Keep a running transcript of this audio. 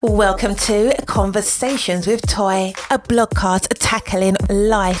Welcome to Conversations with Toy, a blogcast tackling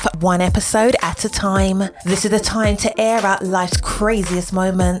life one episode at a time. This is the time to air out life's craziest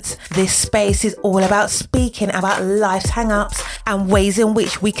moments. This space is all about speaking about life's hang-ups and ways in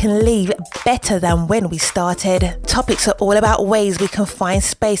which we can leave better than when we started. Topics are all about ways we can find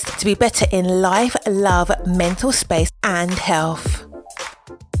space to be better in life, love, mental space, and health.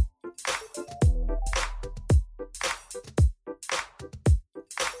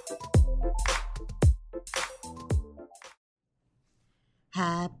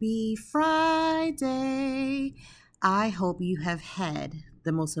 Happy Friday. I hope you have had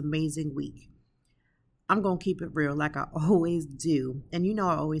the most amazing week. I'm going to keep it real like I always do. And you know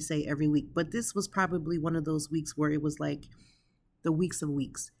I always say every week, but this was probably one of those weeks where it was like the weeks of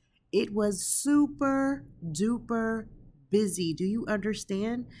weeks. It was super duper busy. Do you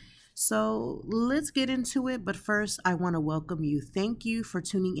understand? So let's get into it. But first, I want to welcome you. Thank you for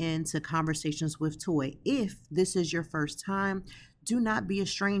tuning in to Conversations with Toy. If this is your first time, do not be a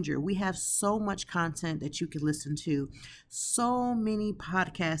stranger. We have so much content that you can listen to, so many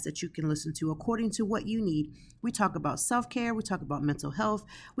podcasts that you can listen to according to what you need. We talk about self-care, we talk about mental health,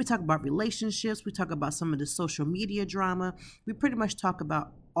 we talk about relationships, we talk about some of the social media drama. We pretty much talk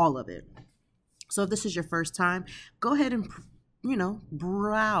about all of it. So if this is your first time, go ahead and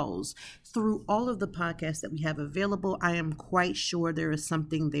browse through all of the podcasts that we have available. I am quite sure there is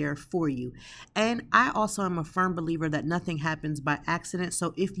something there for you. And I also am a firm believer that nothing happens by accident.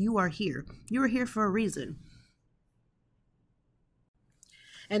 So if you are here for a reason.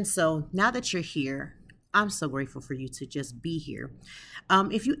 And so now that you're here, I'm so grateful for you to just be here.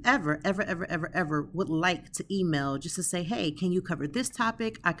 If you ever would like to email just to say, hey, can you cover this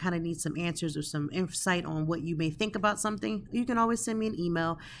topic? I kind of need some answers or some insight on what you may think about something. You can always send me an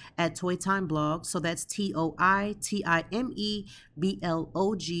email at toytimeblog. So that's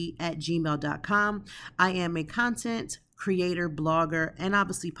toitimeblog@gmail.com. I am a content creator, blogger, and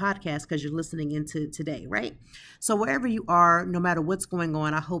obviously podcast because you're listening into today, right? So wherever you are, no matter what's going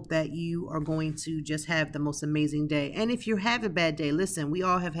on, I hope that you are going to just have the most amazing day. And if you have a bad day, listen, we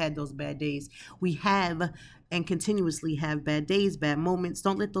all have had those bad days. We have and continuously have bad days, bad moments.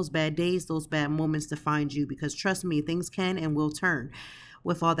 Don't let those bad days, those bad moments define you, because trust me, things can and will turn.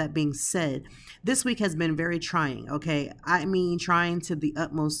 With all that being said, this week has been very trying, okay? I mean, trying to the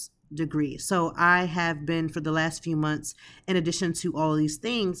utmost degree. So I have been, for the last few months, in addition to all these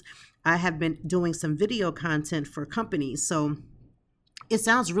things, I have been doing some video content for companies. So it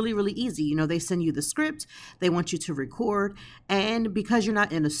sounds really, really easy. You know, they send you the script, they want you to record, and because you're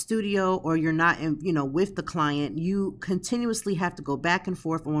not in a studio or you're not in, with the client, you continuously have to go back and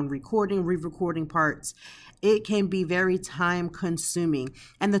forth on recording, re-recording parts. It can be very time consuming,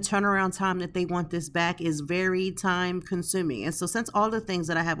 and the turnaround time that they want this back is very time consuming. And so since all the things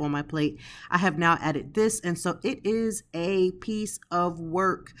that I have on my plate, I have now added this. And so it is a piece of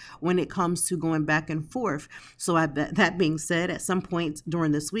work when it comes to going back and forth. So that being said, at some point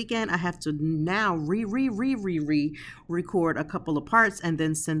during this weekend, I have to now record a couple of parts and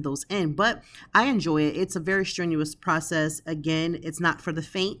then send those in. But I enjoy it. It's a very strenuous process. Again, it's not for the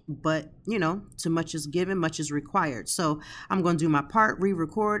faint, but too much is given, much is required. So I'm going to do my part,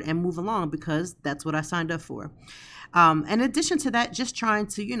 re-record, and move along because that's what I signed up for. In addition to that, just trying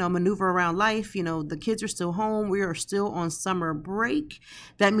to, maneuver around life. The kids are still home. We are still on summer break.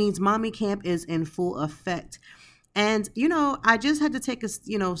 That means mommy camp is in full effect. And, I just had to take a,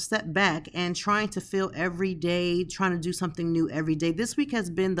 step back and trying to feel every day, trying to do something new every day. This week has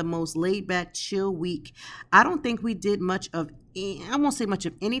been the most laid back, chill week. I don't think we did much of, I won't say much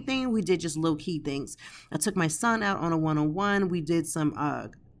of anything. We did just low key things. I took my son out on a one-on-one. We did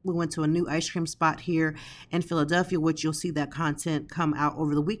we went to a new ice cream spot here in Philadelphia, which you'll see that content come out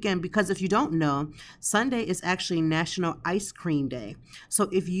over the weekend. Because if you don't know, Sunday is actually National Ice Cream Day. So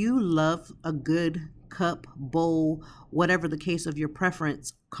if you love a good cup, bowl, whatever the case of your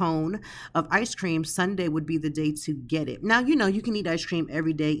preference, cone of ice cream, Sunday would be the day to get it. Now, you can eat ice cream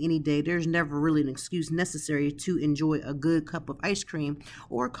every day, any day. There's never really an excuse necessary to enjoy a good cup of ice cream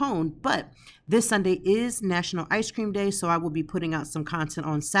or a cone. But this Sunday is National Ice Cream Day, so I will be putting out some content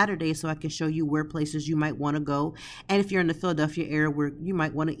on Saturday so I can show you where places you might want to go. And if you're in the Philadelphia area where you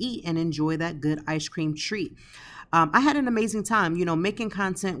might want to eat and enjoy that good ice cream treat. I had an amazing time, making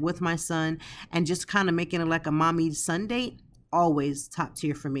content with my son and just kind of making it like a mommy Sunday, always top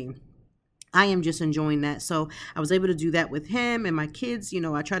tier for me. I am just enjoying that. So I was able to do that with him and my kids.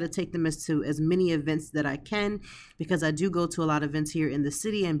 I try to take them to as many events that I can, because I do go to a lot of events here in the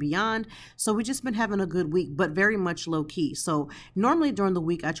city and beyond. So we just been having a good week, but very much low key. So normally during the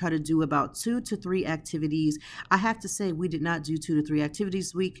week, I try to do about 2 to 3 activities. I have to say we did not do 2 to 3 activities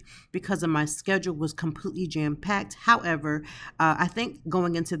this week because of my schedule was completely jam packed. However, I think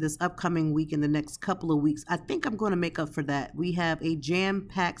going into this upcoming week, in the next couple of weeks, I think I'm going to make up for that. We have a jam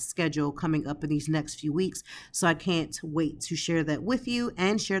packed schedule coming up in these next few weeks. So I can't wait to share that with you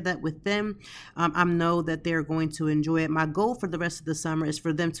and share that with them. I know that they're going to enjoy it. My goal for the rest of the summer is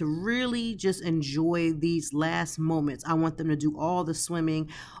for them to really just enjoy these last moments. I want them to do all the swimming,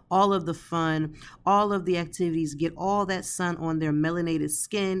 all of the fun, all of the activities, get all that sun on their melanated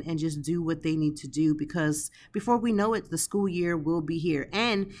skin, and just do what they need to do, because before we know it, the school year will be here.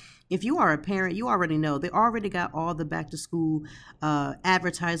 And if you are a parent, you already know they already got all the back to school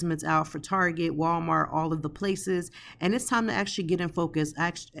advertisements out for Target, Walmart, all of the places. And it's time to actually get in focus.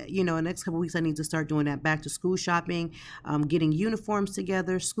 In the next couple of weeks, I need to start doing that back to school shopping, getting uniforms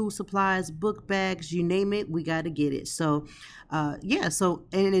together, school supplies, book bags, you name it, we got to get it. So so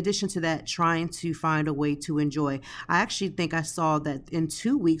in addition to that, trying to find a way to enjoy. I actually think I saw that in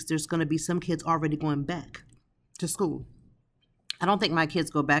 2 weeks, there's going to be some kids already going back to school. I don't think my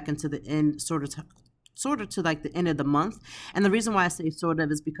kids go back into the end, sort of to like the end of the month. And the reason why I say sort of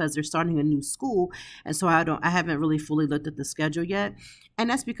is because they're starting a new school. And so I haven't really fully looked at the schedule yet. And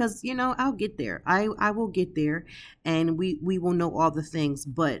that's because, I'll get there. I will get there, and we will know all the things.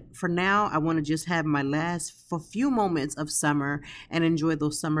 But for now, I want to just have my last few moments of summer and enjoy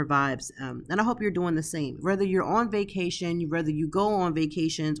those summer vibes. And I hope you're doing the same. Whether you're on vacation, whether you go on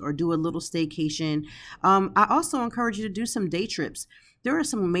vacations or do a little staycation, I also encourage you to do some day trips. There are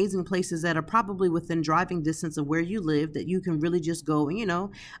some amazing places that are probably within driving distance of where you live that you can really just go and,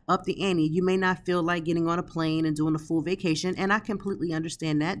 up the ante. You may not feel like getting on a plane and doing a full vacation, and I completely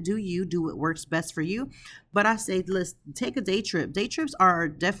understand that. Do what works best for you. But I say, let's take a day trip. Day trips are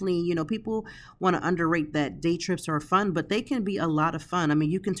definitely, people want to underrate that day trips are fun, but they can be a lot of fun. I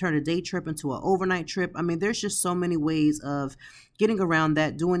mean, you can turn a day trip into an overnight trip. I mean, there's just so many ways of getting around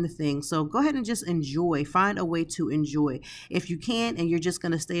that, doing the thing. So go ahead and just enjoy. Find a way to enjoy. If you can, and you're just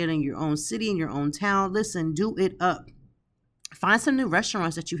going to stay in your own city, in your own town, listen, do it up. Find some new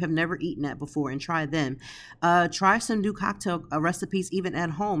restaurants that you have never eaten at before and try them. Try some new cocktail recipes even at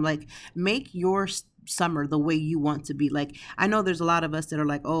home. Like, make your summer the way you want to be. Like, I know there's a lot of us that are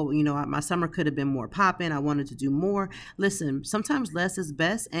like, oh, my summer could have been more popping. I wanted to do more. Listen, sometimes less is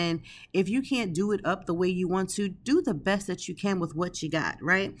best. And if you can't do it up the way you want to, do the best that you can with what you got,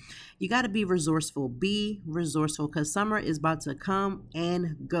 right? You got to be resourceful. Be resourceful, because summer is about to come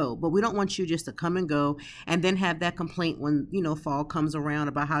and go. But we don't want you just to come and go and then have that complaint when, fall comes around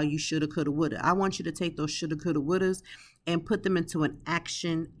about how you shoulda, coulda, woulda. I want you to take those shoulda, coulda, wouldas and put them into an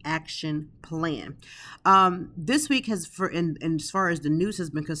action plan. This week and as far as the news has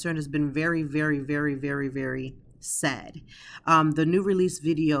been concerned, has been very, very, very, very, very sad. The new release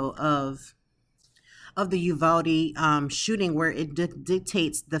video of the Uvalde shooting, where it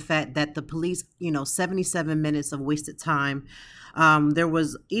dictates the fact that the police, 77 minutes of wasted time. There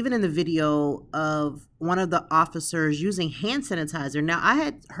was even in the video of one of the officers using hand sanitizer. Now, I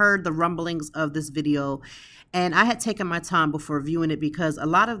had heard the rumblings of this video, and I had taken my time before viewing it, because a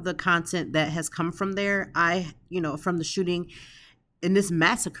lot of the content that has come from there, from the shooting in this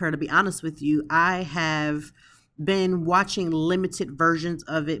massacre, to be honest with you, I have been watching limited versions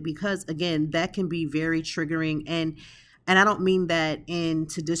of it, because again, that can be very triggering. And I don't mean that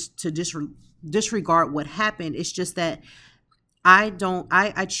to disregard what happened. It's just that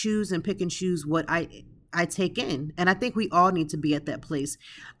I choose and pick and choose what I take in. And I think we all need to be at that place.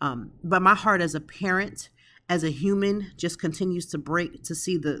 But my heart as a parent, as a human, just continues to break to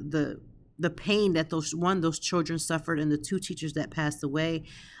see the pain that those children suffered, and the 2 teachers that passed away,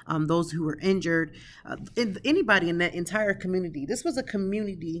 those who were injured, anybody in that entire community. This was a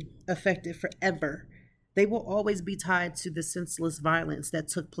community affected forever. They will always be tied to the senseless violence that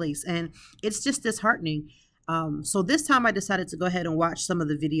took place, and it's just disheartening. So this time I decided to go ahead and watch some of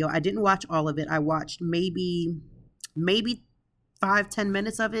the video. I didn't watch all of it. I watched maybe 5-10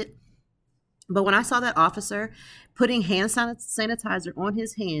 minutes of it. But when I saw that officer putting hand sanitizer on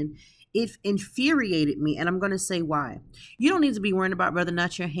his hand, it infuriated me, and I'm going to say why. You don't need to be worrying about whether or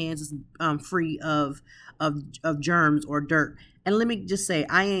not your hands is free of germs or dirt. And let me just say,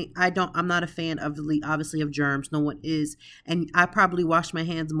 I'm not a fan of obviously of germs. No one is, and I probably washed my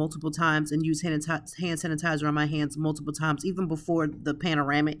hands multiple times and used hand sanitizer on my hands multiple times, even before the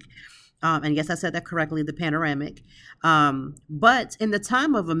panoramic. And yes, I said that correctly, the panoramic. But in the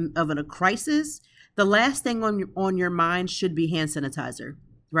time of a crisis, the last thing on your mind should be hand sanitizer,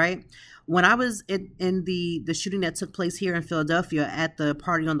 right? When I was in the shooting that took place here in Philadelphia at the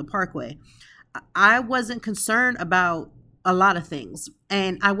party on the Parkway, I wasn't concerned about a lot of things.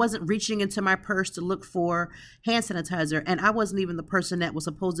 And I wasn't reaching into my purse to look for hand sanitizer. And I wasn't even the person that was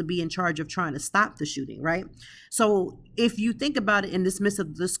supposed to be in charge of trying to stop the shooting, right? So if you think about it in this midst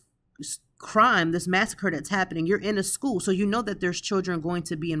of this crime, this massacre that's happening, you're in a school. So you know that there's children going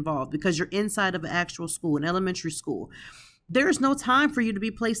to be involved because you're inside of an actual school, an elementary school. There is no time for you to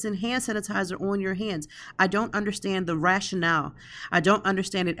be placing hand sanitizer on your hands. I don't understand the rationale. I don't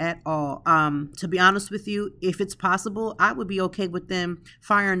understand it at all. To be honest with you, if it's possible, I would be okay with them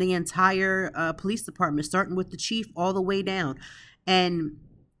firing the entire police department, starting with the chief all the way down, and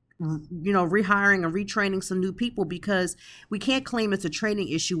rehiring and retraining some new people, because we can't claim it's a training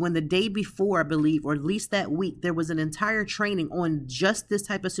issue when the day before, I believe, or at least that week, there was an entire training on just this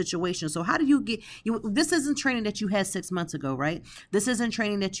type of situation. So how do you this isn't training that you had 6 months ago, right? This isn't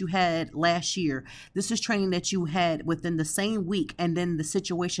training that you had last year. This is training that you had within the same week, and then the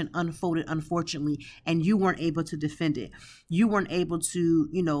situation unfolded, unfortunately, and you weren't able to defend it. You weren't able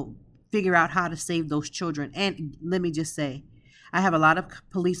to, figure out how to save those children. And let me just say, I have a lot of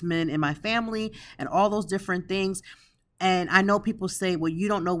policemen in my family and all those different things. And I know people say, well, you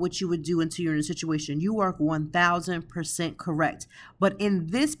don't know what you would do until you're in a situation. You are 1000% correct. But in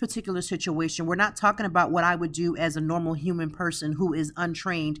this particular situation, we're not talking about what I would do as a normal human person who is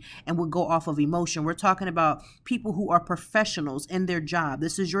untrained and would go off of emotion. We're talking about people who are professionals in their job.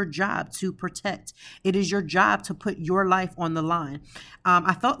 This is your job to protect. It is your job to put your life on the line.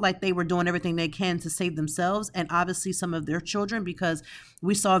 I felt like they were doing everything they can to save themselves and obviously some of their children, because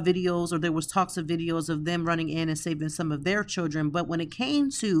we saw videos, or there was talks of videos of them running in and saving some of their children. But when it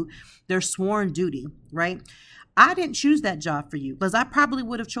came to their sworn duty, right? I didn't choose that job for you, because I probably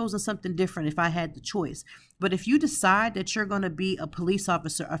would have chosen something different if I had the choice. But if you decide that you're going to be a police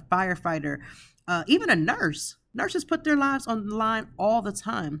officer, a firefighter, even a nurse, nurses put their lives on the line all the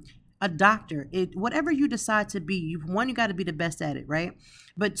time. A doctor, whatever you decide to be, you got to be the best at it, right?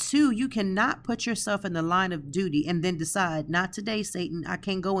 But two, you cannot put yourself in the line of duty and then decide, not today, Satan, I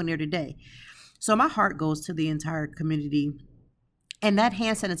can't go in there today. So my heart goes to the entire community. And that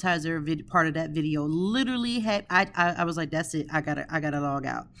hand sanitizer part of that video literally had, I was like, that's it. I gotta log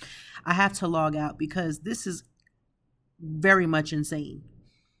out. I have to log out, because this is very much insane.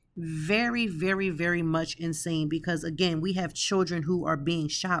 Very, very, very much insane, because again, we have children who are being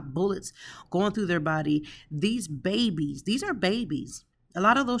shot, bullets going through their body. These are babies. A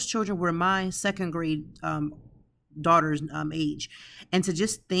lot of those children were my second grade daughter's age. And to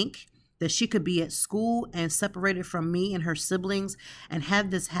just think that she could be at school and separated from me and her siblings and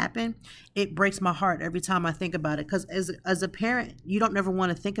have this happen, it breaks my heart every time I think about it. Because as a parent, you don't never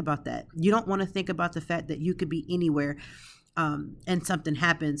want to think about that. You don't want to think about the fact that you could be anywhere and something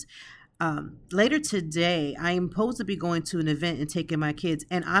happens. Later today, I am supposed to be going to an event and taking my kids.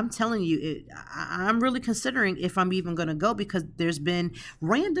 And I'm telling you, I'm really considering if I'm even going to go, because there's been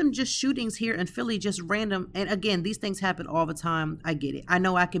random just shootings here in Philly, just random. And again, these things happen all the time. I get it. I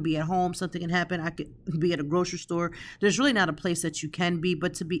know I could be at home. Something can happen. I could be at a grocery store. There's really not a place that you can be,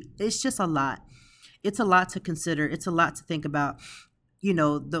 but it's just a lot. It's a lot to consider. It's a lot to think about.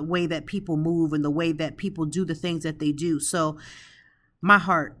 The way that people move and the way that people do the things that they do. So my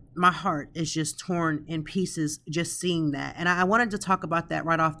heart is just torn in pieces just seeing that. And I wanted to talk about that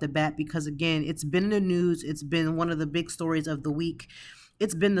right off the bat, because again, it's been in the news. It's been one of the big stories of the week.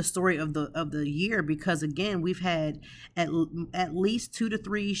 It's been the story of the year, because again, we've had at least 2 to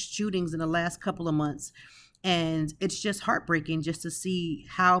 3 shootings in the last couple of months. And it's just heartbreaking just to see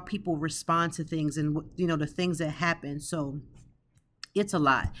how people respond to things and, the things that happen. So it's a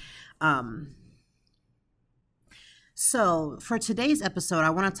lot. So for today's episode, I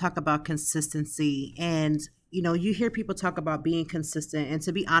want to talk about consistency. And, you hear people talk about being consistent. And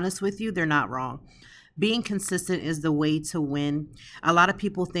to be honest with you, they're not wrong. Being consistent is the way to win. A lot of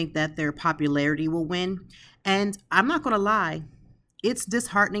people think that their popularity will win. And I'm not going to lie. It's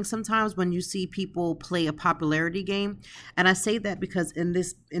disheartening sometimes when you see people play a popularity game. And I say that because in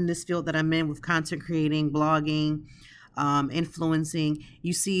this field that I'm in with content creating, blogging, influencing,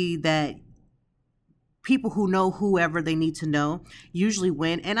 you see that people who know whoever they need to know usually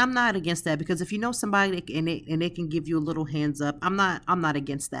win. And I'm not against that, because if you know somebody and they can give you a little hands up, I'm not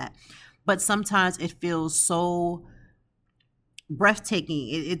against that. But sometimes it feels so breathtaking.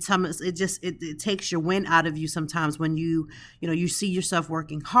 It takes your wind out of you sometimes when you see yourself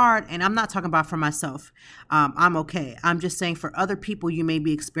working hard. And I'm not talking about for myself. I'm okay. I'm just saying for other people, you may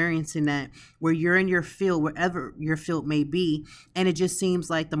be experiencing that where you're in your field, wherever your field may be, and it just seems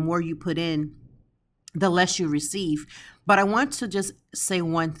like the more you put in, the less you receive. But I want to just say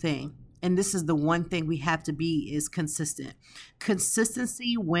one thing, and this is the one thing we have to be is consistent.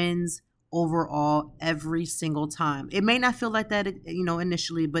 Consistency wins overall every single time. It may not feel like that,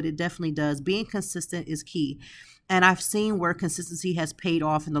 initially, but it definitely does. Being consistent is key. And I've seen where consistency has paid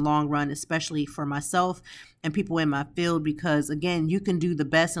off in the long run, especially for myself and people in my field, because again, you can do the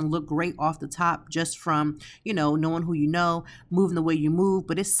best and look great off the top just from, knowing who you know, moving the way you move.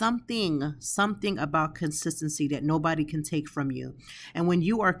 But it's something about consistency that nobody can take from you. And when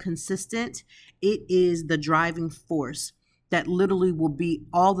you are consistent, it is the driving force that literally will be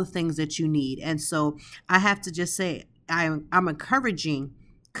all the things that you need. And so I have to just say, I'm encouraging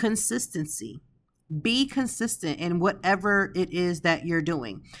consistency. Be consistent in whatever it is that you're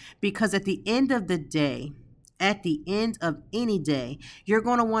doing, because at the end of the day, at the end of any day, you're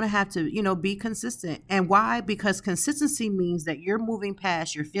going to want to have to, be consistent. And why? Because consistency means that you're moving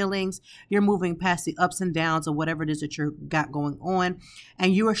past your feelings, you're moving past the ups and downs of whatever it is that you've got going on,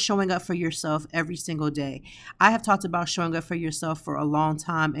 and you are showing up for yourself every single day. I have talked about showing up for yourself for a long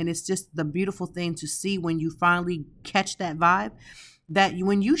time, and it's just the beautiful thing to see when you finally catch that vibe, that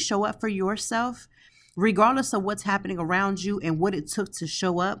when you show up for yourself, regardless of what's happening around you and what it took to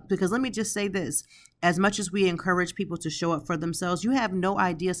show up. Because let me just say this, as much as we encourage people to show up for themselves, you have no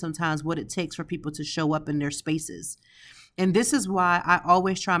idea sometimes what it takes for people to show up in their spaces. And this is why I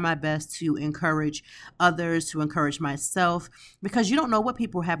always try my best to encourage others, to encourage myself, because you don't know what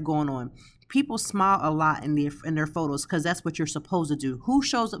people have going on. People smile a lot in their photos because that's what you're supposed to do. Who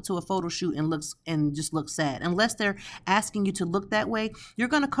shows up to a photo shoot and just looks sad? Unless they're asking you to look that way, you're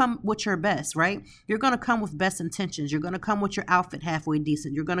going to come with your best, right? You're going to come with best intentions. You're going to come with your outfit halfway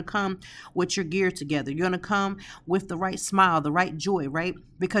decent. You're going to come with your gear together. You're going to come with the right smile, the right joy, right?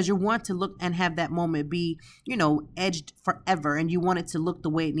 Because you want to look and have that moment be, edged forever, and you want it to look the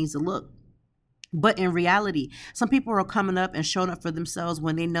way it needs to look. But in reality, some people are coming up and showing up for themselves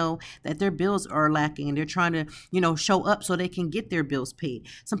when they know that their bills are lacking and they're trying to, show up so they can get their bills paid.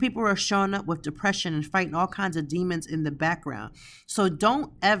 Some people are showing up with depression and fighting all kinds of demons in the background. So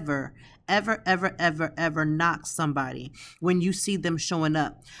don't ever knock somebody when you see them showing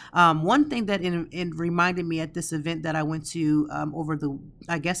up. One thing that it reminded me at this event that I went to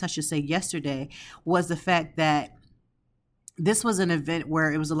yesterday, was the fact that this was an event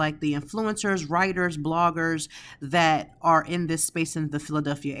where it was like the influencers, writers, bloggers that are in this space in the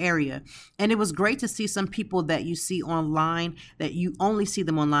Philadelphia area. And it was great to see some people that you see online, that you only see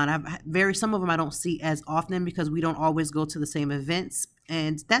them online. Some of them I don't see as often because we don't always go to the same events,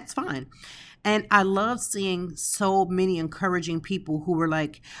 and that's fine. And I love seeing so many encouraging people who were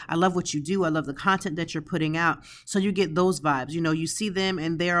like, I love what you do. I love the content that you're putting out. So you get those vibes. You see them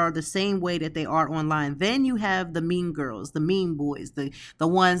and they are the same way that they are online. Then you have the mean girls, the mean boys, the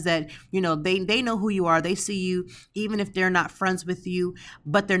ones that, they know who you are. They see you, even if they're not friends with you,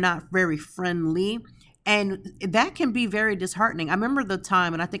 but they're not very friendly. And that can be very disheartening. I remember the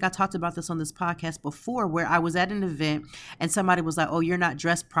time, and I think I talked about this on this podcast before, where I was at an event and somebody was like, oh, you're not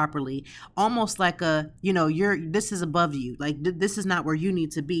dressed properly. Almost like this is above you. Like, this is not where you need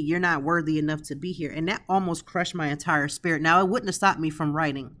to be. You're not worthy enough to be here. And that almost crushed my entire spirit. Now, it wouldn't have stopped me from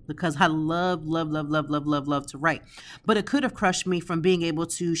writing because I love to write. But it could have crushed me from being able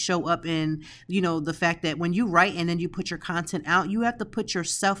to show up in, the fact that when you write and then you put your content out, you have to put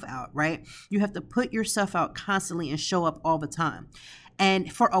yourself out, right? You have to put yourself out constantly and show up all the time.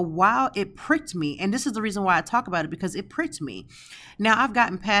 And for a while, it pricked me. And this is the reason why I talk about it, because it pricked me. Now, I've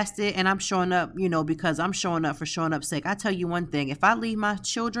gotten past it and I'm showing up, because I'm showing up for showing up's sake. I tell you one thing, if I leave my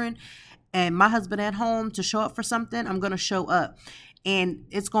children and my husband at home to show up for something, I'm going to show up. And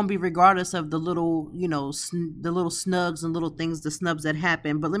it's going to be regardless of the little, the little snugs and little things, the snubs that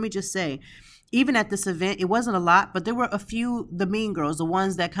happen. But let me just say, even at this event, it wasn't a lot, but there were a few, the mean girls, the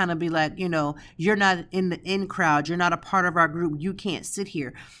ones that kind of be like, you're not in the in crowd. You're not a part of our group. You can't sit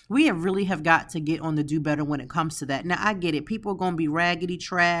here. We really have got to get on the do better when it comes to that. Now, I get it. People are going to be raggedy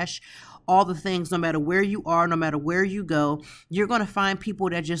trash, all the things, no matter where you are, no matter where you go, you're going to find people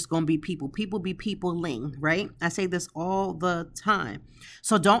that just going to be people. People be peopling, right? I say this all the time.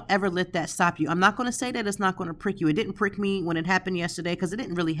 So don't ever let that stop you. I'm not going to say that it's not going to prick you. It didn't prick me when it happened yesterday because it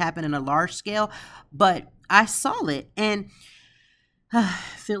didn't really happen in a large scale, but I saw it. And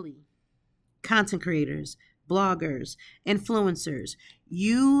Philly, content creators, bloggers, influencers,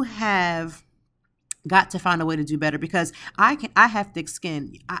 you have Got to find a way to do better because I have thick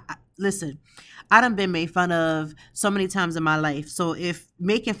skin. Listen, I done been made fun of so many times in my life. So if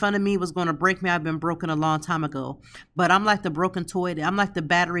making fun of me was going to break me, I've been broken a long time ago. But I'm like the broken toy. I'm like the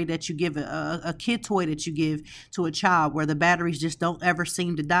battery that you give a kid toy that you give to a child where the batteries just don't ever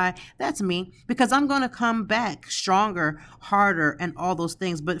seem to die. That's me, because I'm going to come back stronger, harder, and all those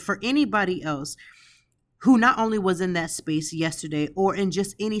things. But for anybody else who not only was in that space yesterday or in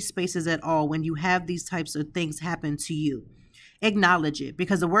just any spaces at all, when you have these types of things happen to you, acknowledge it,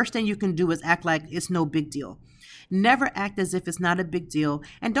 because the worst thing you can do is act like it's no big deal. Never act as if it's not a big deal,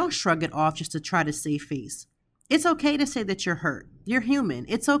 and don't shrug it off just to try to save face. It's okay to say that you're hurt. You're human.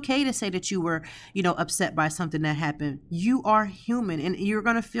 It's okay to say that you were, upset by something that happened. You are human and you're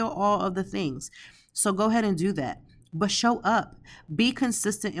going to feel all of the things. So go ahead and do that. But show up. Be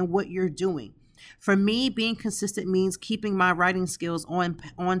consistent in what you're doing. For me, being consistent means keeping my writing skills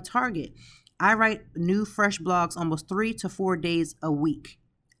on target. I write new, fresh blogs almost 3 to 4 days a week.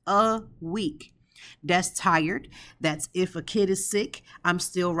 A week. That's tired. That's if a kid is sick, I'm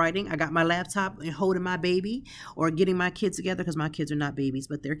still writing. I got my laptop and holding my baby or getting my kids together, because my kids are not babies,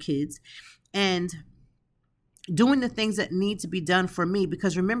 but they're kids. And doing the things that need to be done for me.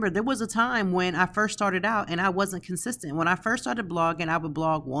 Because remember, there was a time when I first started out and I wasn't consistent. When I first started blogging, I would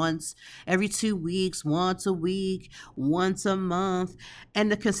blog once every 2 weeks, once a week, once a month,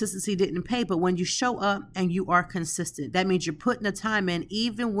 and the consistency didn't pay. But when you show up and you are consistent, that means you're putting the time in,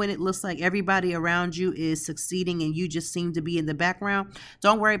 even when it looks like everybody around you is succeeding and you just seem to be in the background.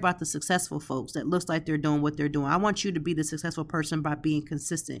 Don't worry about the successful folks that looks like they're doing what they're doing. I want you to be the successful person by being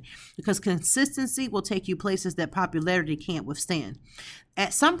consistent, because consistency will take you places that popularity can't withstand.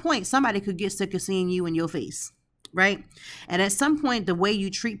 At some point, somebody could get sick of seeing you in your face, right? And at some point, the way you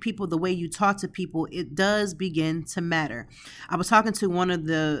treat people, the way you talk to people, it does begin to matter. I was talking to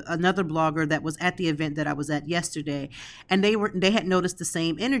another blogger that was at the event that I was at yesterday, and they had noticed the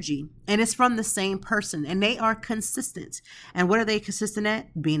same energy, and it's from the same person, and they are consistent. And what are they consistent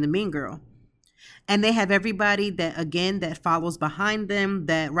at? Being the mean girl. And they have everybody that follows behind them,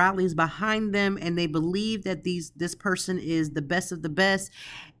 that rallies behind them, and they believe that this person is the best of the best.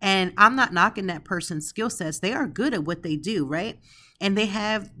 And I'm not knocking that person's skill sets. They are good at what they do, right? And they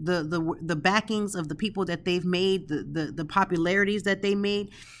have the backings of the people that they've made, the popularities that they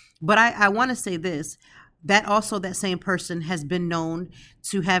made. But I want to say this, that also that same person has been known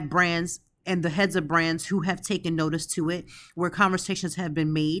to have brands and the heads of brands who have taken notice to it, where conversations have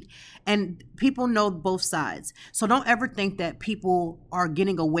been made, and people know both sides. So don't ever think that people are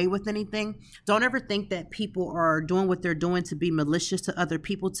getting away with anything. Don't ever think that people are doing what they're doing to be malicious to other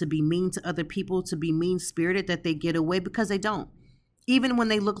people, to be mean to other people, to be mean-spirited, that they get away, because they don't. Even when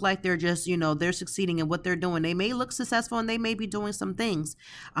they look like they're just, they're succeeding in what they're doing, they may look successful and they may be doing some things.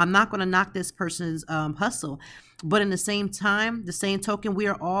 I'm not going to knock this person's hustle. But in the same time, the same token, we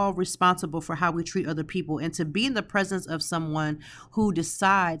are all responsible for how we treat other people. And to be in the presence of someone who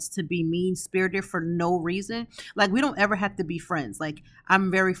decides to be mean-spirited for no reason, like, we don't ever have to be friends. Like, I'm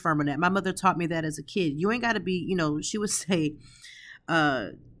very firm on that. My mother taught me that as a kid. You ain't got to be, she would say,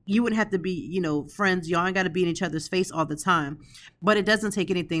 you wouldn't have to be, friends. Y'all ain't got to be in each other's face all the time. But it doesn't take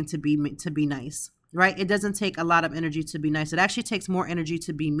anything to be nice. Right? It doesn't take a lot of energy to be nice. It actually takes more energy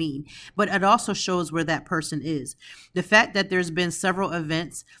to be mean. But it also shows where that person is. The fact that there's been several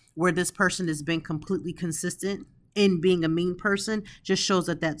events where this person has been completely consistent in being a mean person just shows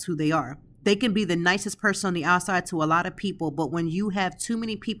that that's who they are. They can be the nicest person on the outside to a lot of people, but when you have too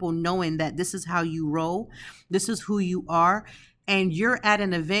many people knowing that this is how you roll, this is who you are, and you're at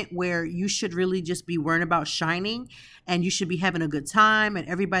an event where you should really just be worrying about shining, and you should be having a good time, and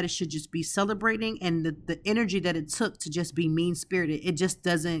everybody should just be celebrating, and the energy that it took to just be mean-spirited, it just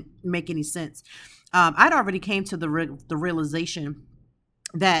doesn't make any sense. I'd already came to the realization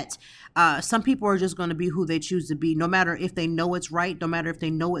that some people are just going to be who they choose to be, no matter if they know it's right, no matter if they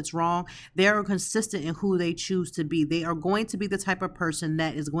know it's wrong. They are consistent in who they choose to be. They are going to be the type of person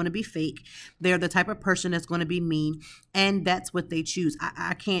that is going to be fake. They're the type of person that's going to be mean, and that's what they choose.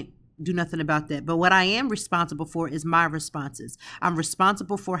 I can't do nothing about that. But what I am responsible for is my responses. I'm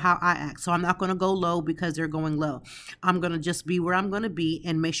responsible for how I act. So I'm not going to go low because they're going low. I'm going to just be where I'm going to be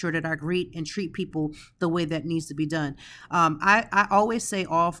and make sure that I greet and treat people the way that needs to be done. I always say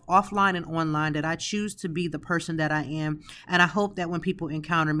offline and online that I choose to be the person that I am. And I hope that when people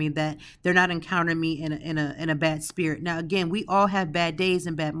encounter me, that they're not encountering me in a bad spirit. Now, again, we all have bad days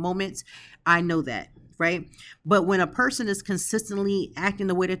and bad moments. I know that. right? But when a person is consistently acting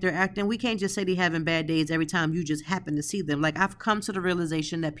the way that they're acting, we can't just say they're having bad days every time you just happen to see them. Like, I've come to the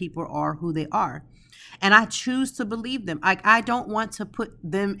realization that people are who they are. And I choose to believe them. Like, I don't want to put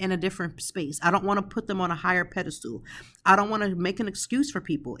them in a different space. I don't want to put them on a higher pedestal. I don't want to make an excuse for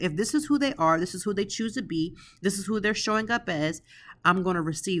people. If this is who they are, this is who they choose to be, this is who they're showing up as, I'm going to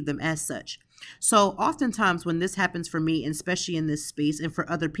receive them as such. So oftentimes when this happens for me, and especially in this space and for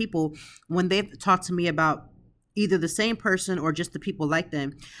other people, when they've talked to me about either the same person or just the people like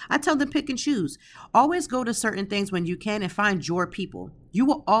them, I tell them pick and choose. Always go to certain things when you can and find your people. You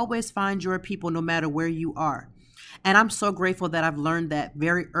will always find your people no matter where you are. And I'm so grateful that I've learned that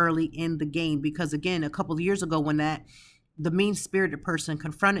very early in the game, because again, a couple of years ago when the mean-spirited person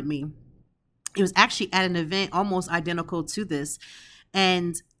confronted me, it was actually at an event almost identical to this.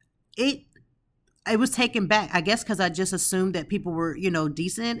 And it was taken back, I guess, because I just assumed that people were,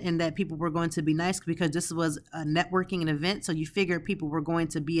 decent and that people were going to be nice, because this was a networking event. So you figure people were going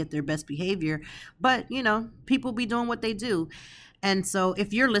to be at their best behavior. But, people be doing what they do. And so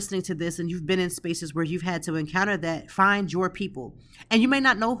if you're listening to this and you've been in spaces where you've had to encounter that, find your people. And you may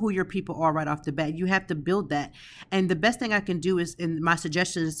not know who your people are right off the bat. You have to build that. And the best thing I can do is, and my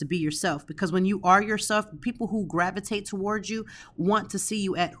suggestion is, to be yourself. Because when you are yourself, people who gravitate towards you want to see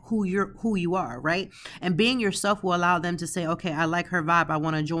you at who you are, right? And being yourself will allow them to say, okay, I like her vibe, I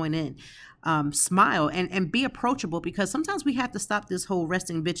want to join in. Smile and be approachable, because sometimes we have to stop this whole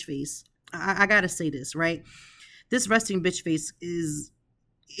resting bitch face. I got to say this, right? This resting bitch face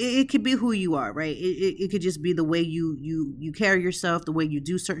it could be who you are, right? It could just be the way you carry yourself, the way you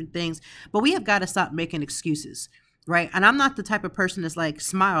do certain things. But we have got to stop making excuses, right? And I'm not the type of person that's like,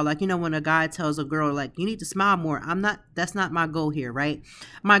 smile. Like, when a guy tells a girl, like, you need to smile more. That's not my goal here, right?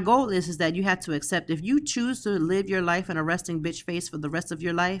 My goal is that you have to accept, if you choose to live your life in a resting bitch face for the rest of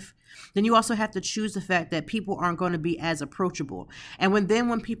your life, then you also have to choose the fact that people aren't going to be as approachable. And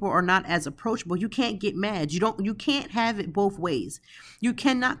when people are not as approachable, you can't get mad. You can't have it both ways. You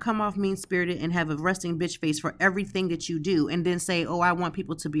cannot come off mean-spirited and have a resting bitch face for everything that you do and then say, oh, I want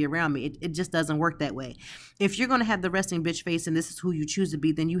people to be around me. It just doesn't work that way. If you're going to have the resting bitch face and this is who you choose to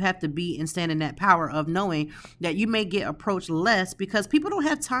be, then you have to be and stand in that power of knowing that you may get approached less, because people don't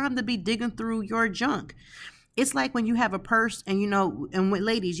have time to be digging through your junk. It's like when you have a purse and, and with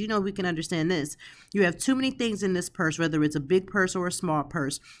ladies, we can understand this. You have too many things in this purse, whether it's a big purse or a small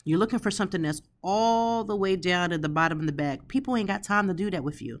purse. You're looking for something that's all the way down at the bottom of the bag. People ain't got time to do that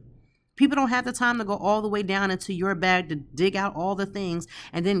with you. People don't have the time to go all the way down into your bag to dig out all the things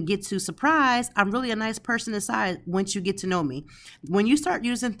and then get to, surprise, I'm really a nice person inside once you get to know me. When you start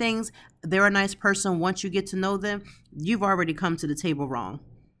using things, they're a nice person once you get to know them, you've already come to the table wrong.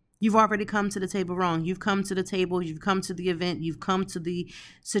 You've already come to the table wrong. You've come to the table, you've come to the event, you've come to the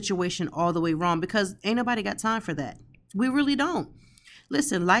situation all the way wrong, because ain't nobody got time for that. We really don't.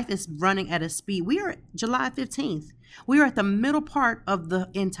 Listen, life is running at a speed. We are July 15th. We are at the middle part of the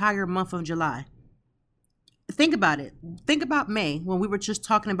entire month of July. Think about it. Think about May, when we were just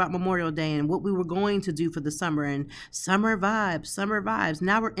talking about Memorial Day and what we were going to do for the summer and summer vibes.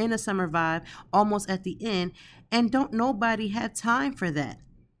 Now we're in a summer vibe, almost at the end, and don't nobody have time for that.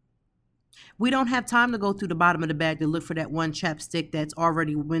 We don't have time to go through the bottom of the bag to look for that one chapstick that's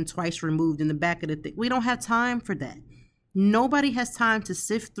already been twice removed in the back of the thing. We don't have time for that. Nobody has time to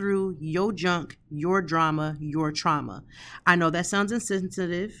sift through your junk, your drama, your trauma. I know that sounds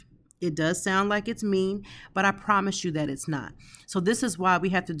insensitive. It does sound like it's mean, but I promise you that it's not. So this is why we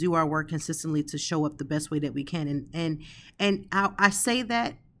have to do our work consistently to show up the best way that we can. And I say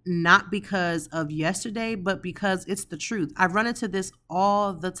that not because of yesterday, but because it's the truth. I run into this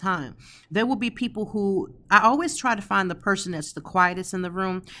all the time. There will be people who, I always try to find the person that's the quietest in the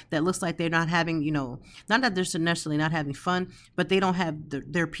room, that looks like they're not having, not that they're necessarily not having fun, but they don't have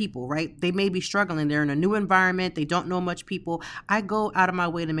their people, right? They may be struggling. They're in a new environment. They don't know much people. I go out of my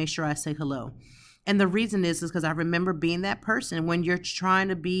way to make sure I say hello. And the reason is because I remember being that person when you're trying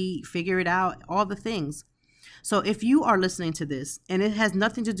to figure it out, all the things. So if you are listening to this, and it has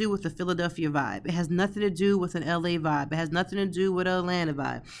nothing to do with the Philadelphia vibe, it has nothing to do with an LA vibe, it has nothing to do with an Atlanta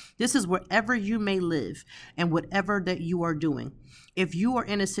vibe. This is wherever you may live and whatever that you are doing. If you are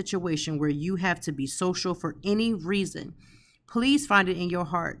in a situation where you have to be social for any reason, please find it in your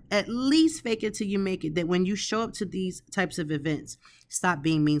heart. At least fake it till you make it, that when you show up to these types of events, stop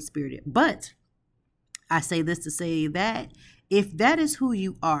being mean-spirited. But I say this to say that if that is who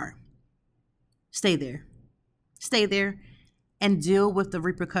you are, stay there. Stay there and deal with the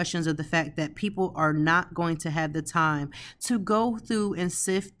repercussions of the fact that people are not going to have the time to go through and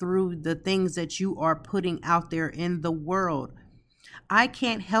sift through the things that you are putting out there in the world. I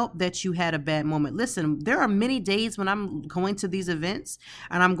can't help that you had a bad moment. Listen, there are many days when I'm going to these events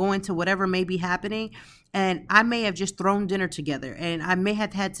and I'm going to whatever may be happening, and I may have just thrown dinner together, and I may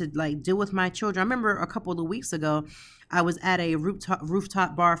have had to like deal with my children. I remember a couple of weeks ago, I was at a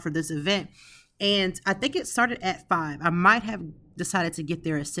rooftop bar for this event, and I think it started at 5. I might have decided to get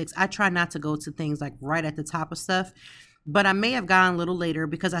there at 6. I try not to go to things like right at the top of stuff, but I may have gone a little later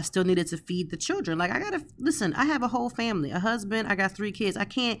because I still needed to feed the children. Like, I gotta listen, I have a whole family, a husband, I got 3 kids. I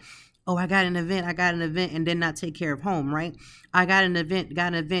can't, oh, I got an event, and then not take care of home, right? I got an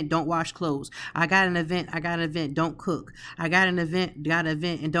event, don't wash clothes. I got an event, don't cook. I got an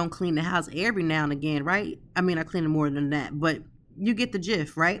event, and don't clean the house every now and again, right? I mean, I clean it more than that, but you get the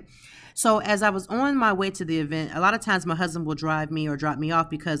gist, right? So as I was on my way to the event, a lot of times my husband will drive me or drop me off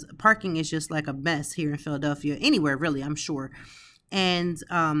because parking is just like a mess here in Philadelphia, anywhere really, I'm sure. And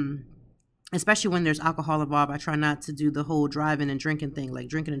especially when there's alcohol involved, I try not to do the whole driving and drinking thing, like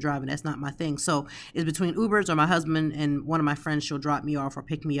drinking and driving. That's not my thing. So it's between Ubers or my husband and one of my friends. She'll drop me off or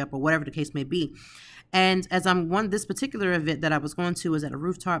pick me up or whatever the case may be. And as this particular event that I was going to was at a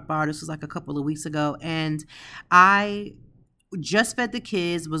rooftop bar. This was like a couple of weeks ago. And I just fed the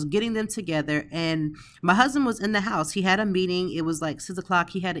kids, was getting them together, and my husband was in the house. He had a meeting. It was like 6 o'clock.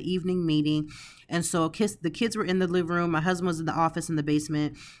 He had an evening meeting. And so the kids were in the living room. My husband was in the office in the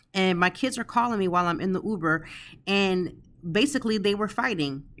basement. And my kids are calling me while I'm in the Uber. And basically they were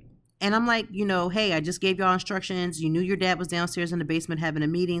fighting. And I'm like, hey, I just gave y'all instructions. You knew your dad was downstairs in the basement having a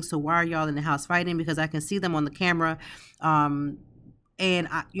meeting. So why are y'all in the house fighting? Because I can see them on the camera. And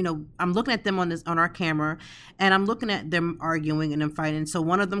I'm looking at them on our camera, and I'm looking at them arguing and them fighting. So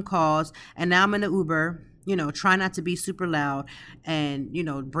one of them calls, and now I'm in the Uber, try not to be super loud and,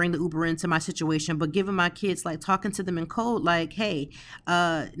 bring the Uber into my situation, but giving my kids, like, talking to them in code, like, hey,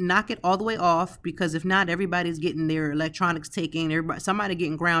 knock it all the way off, because if not, everybody's getting their electronics taken, somebody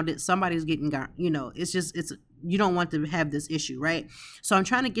getting grounded, somebody's getting, it's you don't want to have this issue, right? So I'm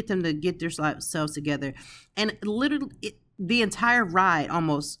trying to get them to get themselves together, and literally the entire ride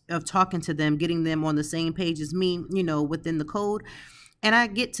almost of talking to them, getting them on the same page as me, within the code. And I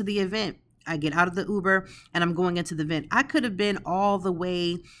get to the event. I get out of the Uber and I'm going into the event. I could have been all the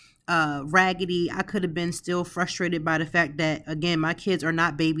way raggedy. I could have been still frustrated by the fact that, again, my kids are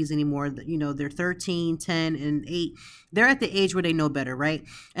not babies anymore. They're 13, 10, and 8. They're at the age where they know better, right?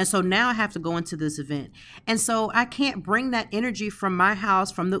 And so now I have to go into this event. And so I can't bring that energy from my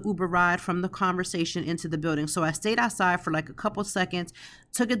house, from the Uber ride, from the conversation into the building. So I stayed outside for like a couple seconds,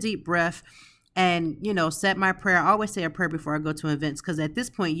 took a deep breath, and, said my prayer. I always say a prayer before I go to events, because at this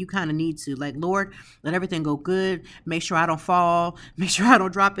point you kind of need to, like, Lord, let everything go good. Make sure I don't fall. Make sure I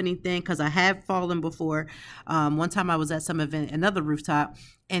don't drop anything, because I have fallen before. One time I was at some event, another rooftop,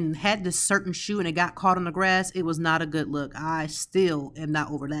 and had this certain shoe and it got caught on the grass. It was not a good look. I still am not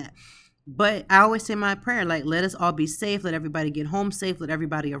over that. But I always say my prayer, like, let us all be safe. Let everybody get home safe. Let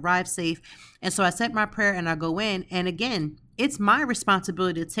everybody arrive safe. And so I said my prayer and I go in. And again, it's my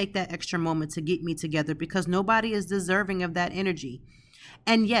responsibility to take that extra moment to get me together, because nobody is deserving of that energy.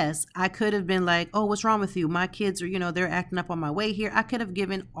 And yes, I could have been like, oh, what's wrong with you? My kids are, they're acting up on my way here. I could have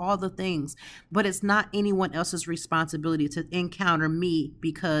given all the things, but it's not anyone else's responsibility to encounter me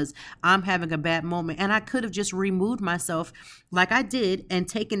because I'm having a bad moment. And I could have just removed myself like I did and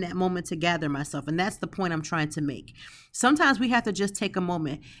taken that moment to gather myself. And that's the point I'm trying to make. Sometimes we have to just take a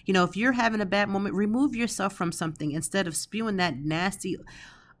moment. If you're having a bad moment, remove yourself from something instead of spewing that nasty,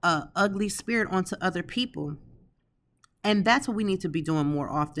 ugly spirit onto other people. And that's what we need to be doing more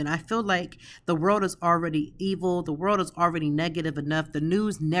often. I feel like the world is already evil. The world is already negative enough. The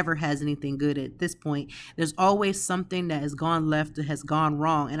news never has anything good at this point. There's always something that has gone left, that has gone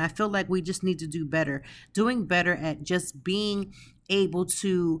wrong. And I feel like we just need to do better. Doing better at just being able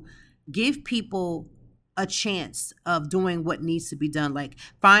to give people a chance of doing what needs to be done. Like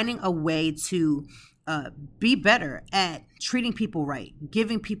finding a way to be better at treating people right,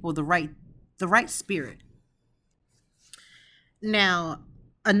 giving people the right spirit. Now,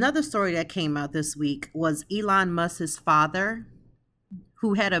 another story that came out this week was Elon Musk's father,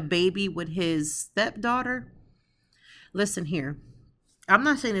 who had a baby with his stepdaughter. Listen here. I'm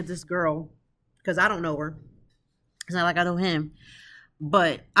not saying that this girl, because I don't know her. It's not like I know him.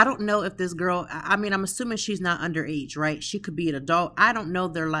 But I don't know if this girl, I'm assuming she's not underage, right? She could be an adult. I don't know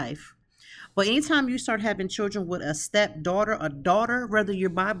their life. But anytime you start having children with a stepdaughter, a daughter, whether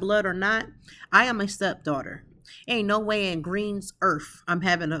you're by blood or not, I am a stepdaughter. Ain't no way in Green's earth I'm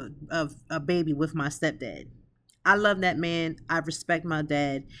having a baby with my stepdad. I love that man. I respect my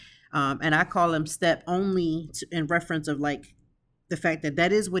dad. And I call him step only in reference of like the fact that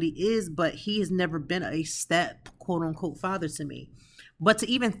that is what he is, but he has never been a step quote unquote father to me. But to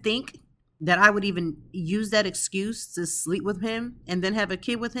even think that I would even use that excuse to sleep with him and then have a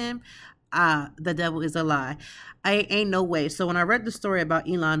kid with him, the devil is a lie. I ain't no way. So when I read the story about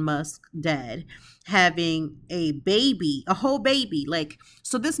Elon Musk dad having a baby, a whole baby, like,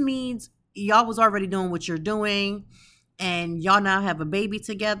 so this means y'all was already doing what you're doing and y'all now have a baby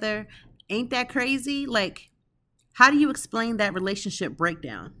together. Ain't that crazy? Like, how do you explain that relationship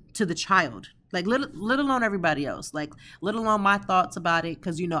breakdown to the child? Like, let alone everybody else, like, let alone my thoughts about it.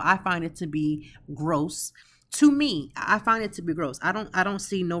 Cause I find it to be gross. To me, I find it to be gross. I don't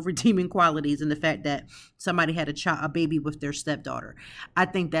see no redeeming qualities in the fact that somebody had a baby with their stepdaughter. I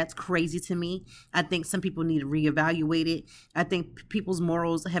think that's crazy to me. I think some people need to reevaluate it. I think people's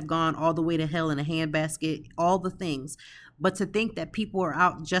morals have gone all the way to hell in a handbasket, all the things. But to think that people are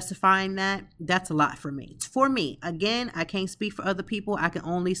out justifying that, that's a lot for me. For me, again, I can't speak for other people. I can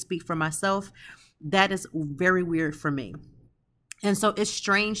only speak for myself. That is very weird for me. And so it's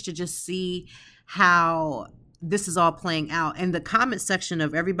strange to just see how this is all playing out. And the comment section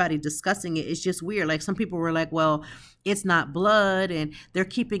of everybody discussing it is just weird. Like, some people were like, well, it's not blood and they're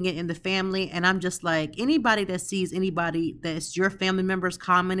keeping it in the family. And I'm just like, anybody that sees anybody that's your family members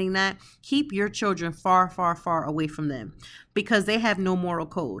commenting that, keep your children far, far, far away from them, because they have no moral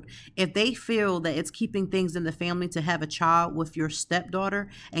code. If they feel that it's keeping things in the family to have a child with your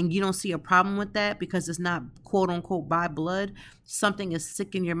stepdaughter and you don't see a problem with that because it's not quote unquote by blood, something is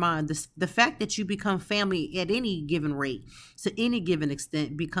sick in your mind. The fact that you become family at any given rate, to any given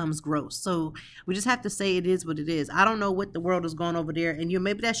extent, becomes gross. So we just have to say it is what it is. I don't know what the world is going over there. And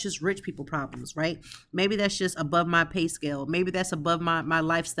maybe that's just rich people problems, right? Maybe that's just above my pay scale. Maybe that's above my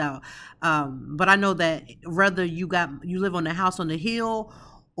lifestyle. But I know that whether you live on the house on the hill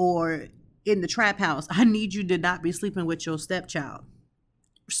or in the trap house, I need you to not be sleeping with your stepchild,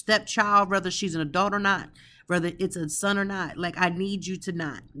 whether she's an adult or not, whether it's a son or not. Like, I need you to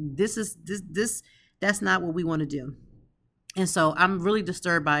not. That's not what we want to do. And so I'm really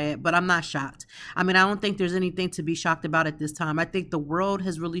disturbed by it, but I'm not shocked. I mean, I don't think there's anything to be shocked about at this time. I think the world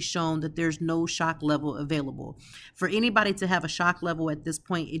has really shown that there's no shock level available. For anybody to have a shock level at this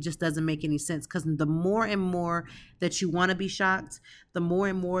point, it just doesn't make any sense, because the more and more that you want to be shocked, the more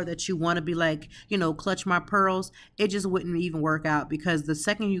and more that you want to be like, clutch my pearls, it just wouldn't even work out, because the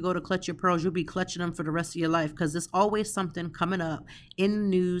second you go to clutch your pearls, you'll be clutching them for the rest of your life, because there's always something coming up in the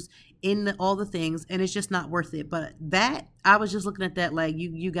news, all the things, and it's just not worth it. But that, I was just looking at that like,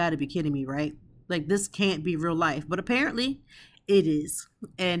 you got to be kidding me, right? Like, this can't be real life, but apparently it is.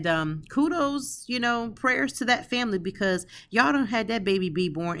 And kudos, prayers to that family, because y'all don't had that baby be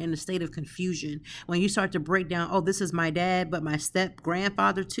born in a state of confusion. When you start to break down, oh, this is my dad, but my step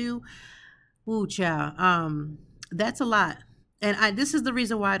grandfather too. Ooh, child, that's a lot. And this is the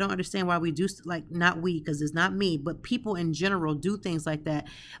reason why I don't understand why we do, like, not we, because it's not me, but people in general do things like that.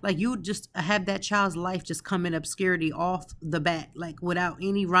 Like, you just have that child's life just come in obscurity off the bat, like, without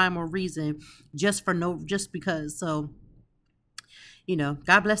any rhyme or reason, just because. So,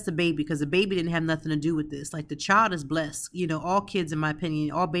 God bless the baby, because the baby didn't have nothing to do with this. Like, the child is blessed. All kids, in my opinion,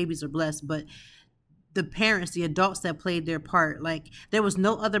 all babies are blessed, but the parents, the adults that played their part, like, there was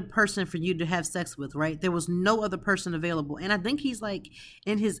no other person for you to have sex with, right? There was no other person available. And I think he's like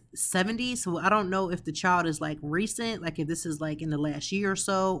in his 70s. So I don't know if the child is like recent, like if this is like in the last year or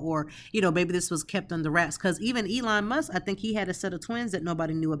so, or, maybe this was kept under wraps. Cause even Elon Musk, I think he had a set of twins that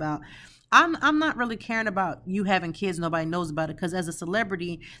nobody knew about. I'm not really caring about you having kids nobody knows about it, because as a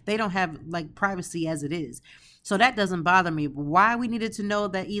celebrity, they don't have like privacy as it is. So that doesn't bother me. But why we needed to know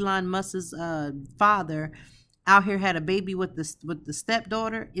that Elon Musk's father out here had a baby with the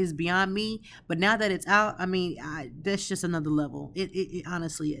stepdaughter is beyond me. But now that it's out, I mean, that's just another level. It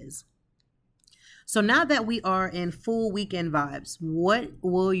honestly is. So now that we are in full weekend vibes, what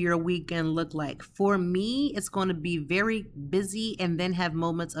will your weekend look like? For me, it's going to be very busy and then have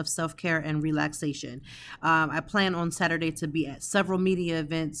moments of self-care and relaxation. I plan on Saturday to be at several media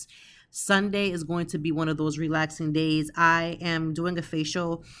events. Sunday is going to be one of those relaxing days. I am doing a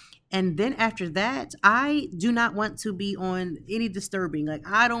facial. And then after that, I do not want to be on any disturbing. Like,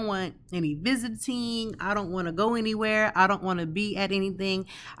 I don't want any visiting. I don't want to go anywhere. I don't want to be at anything.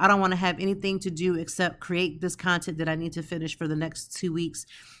 I don't want to have anything to do except create this content that I need to finish for the next 2 weeks.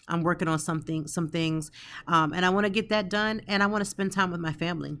 I'm working on some things. And I want to get that done. And I want to spend time with my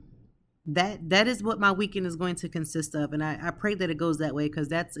family. That is what my weekend is going to consist of. And I pray that it goes that way, because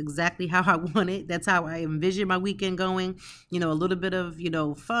that's exactly how I want it. That's how I envision my weekend going. A little bit of,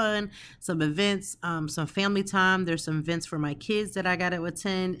 fun, some events, some family time. There's some events for my kids that I got to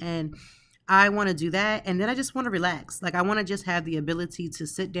attend. And I want to do that. And then I just want to relax. Like, I want to just have the ability to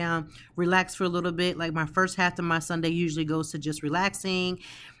sit down, relax for a little bit. Like, my first half of my Sunday usually goes to just relaxing.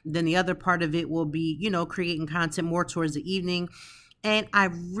 Then the other part of it will be, creating content more towards the evening. And I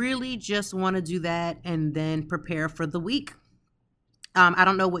really just want to do that and then prepare for the week. I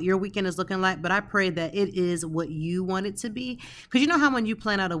don't know what your weekend is looking like, but I pray that it is what you want it to be. Because you know how when you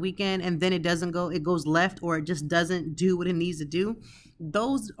plan out a weekend and then it doesn't go, it goes left, or it just doesn't do what it needs to do.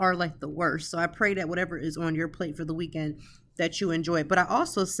 Those are like the worst. So I pray that whatever is on your plate for the weekend, that you enjoy it. But I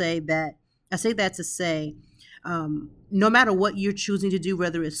say that to say, no matter what you're choosing to do,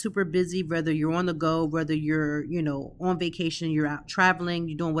 whether it's super busy, whether you're on the go, whether you're, on vacation, you're out traveling,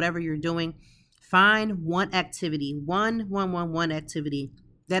 you're doing whatever you're doing, find one activity, one activity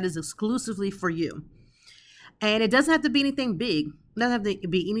that is exclusively for you. And it doesn't have to be anything big. It doesn't have to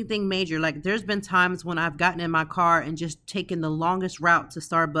be anything major. Like, there's been times when I've gotten in my car and just taken the longest route to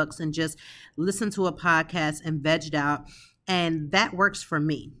Starbucks and just listened to a podcast and vegged out. And that works for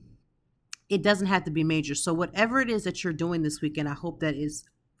me. It doesn't have to be major. So whatever it is that you're doing this weekend, I hope that is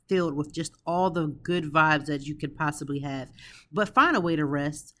filled with just all the good vibes that you could possibly have. But find a way to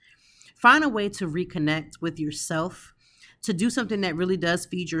rest. Find a way to reconnect with yourself, to do something that really does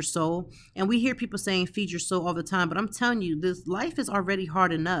feed your soul. And we hear people saying feed your soul all the time, but I'm telling you, this life is already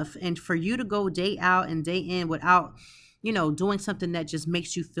hard enough. And for you to go day out and day in without, doing something that just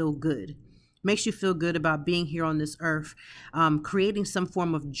makes you feel good about being here on this earth, creating some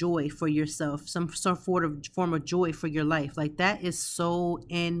form of joy for yourself, some form of joy for your life. Like, that is so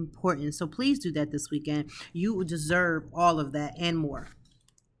important. So please do that this weekend. You deserve all of that and more.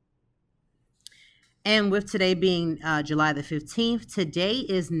 And with today being July the 15th, today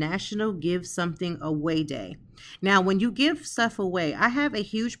is National Give Something Away Day. Now, when you give stuff away, I have a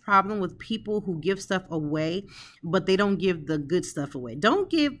huge problem with people who give stuff away, but they don't give the good stuff away.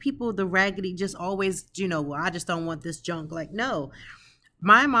 Don't give people the raggedy, just always, well, I just don't want this junk. Like, no.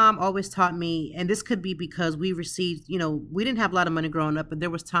 My mom always taught me, and this could be because we received, we didn't have a lot of money growing up, but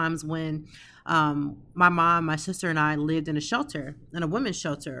there was times when my mom, my sister, and I lived in a women's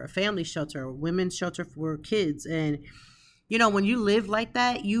shelter, a family shelter, a women's shelter for kids. And, when you live like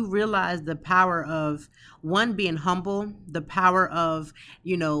that, you realize the power of, one, being humble, the power of,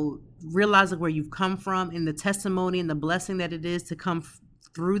 realizing where you've come from and the testimony and the blessing that it is to come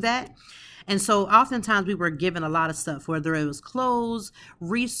through that. And so oftentimes we were given a lot of stuff, whether it was clothes,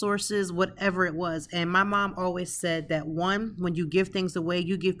 resources, whatever it was. And my mom always said that, one, when you give things away,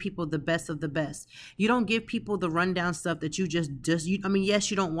 you give people the best of the best. You don't give people the rundown stuff that you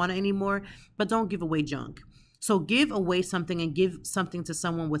yes, you don't want it anymore, but don't give away junk. So give away something and give something to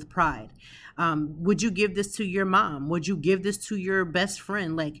someone with pride. Would you give this to your mom? Would you give this to your best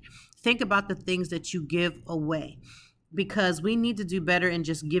friend? Like, think about the things that you give away. Because we need to do better in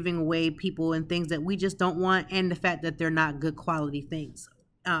just giving away people and things that we just don't want, and the fact that they're not good quality things.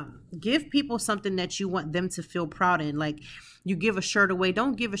 Give people something that you want them to feel proud in. Like, you give a shirt away,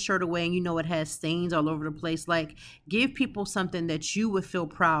 don't give a shirt away and it has stains all over the place. Like, give people something that you would feel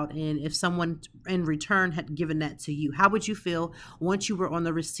proud in if someone in return had given that to you. How would you feel once you were on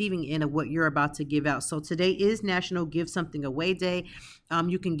the receiving end of what you're about to give out? So today is National Give Something Away Day.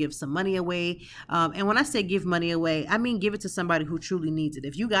 You can give some money away. And when I say give money away, I mean give it to somebody who truly needs it.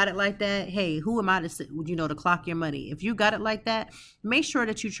 If you got it like that, hey, who am I to clock your money? If you got it like that, make sure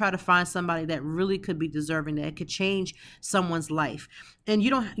that you try to find somebody that really could be deserving, that could change someone's life. And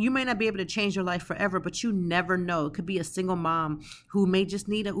you may not be able to change your life forever, but you never know. It could be a single mom who may just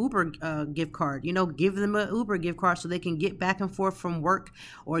need an Uber gift card. Give them an Uber gift card so they can get back and forth from work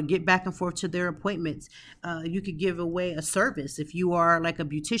or get back and forth to their appointments. You could give away a service. If you are like a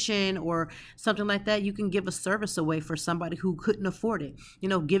beautician or something like that, you can give a service away for somebody who couldn't afford it.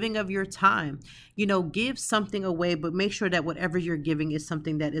 Giving of your time. Give something away, but make sure that whatever you're giving is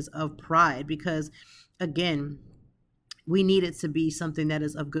something that is of pride, because, again, we need it to be something that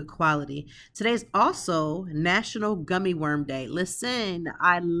is of good quality. Today is also National Gummy Worm Day. Listen,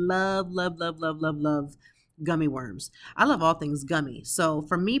 I love gummy worms. I love all things gummy. So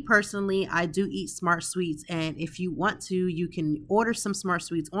for me personally, I do eat Smart Sweets. And if you want to, you can order some Smart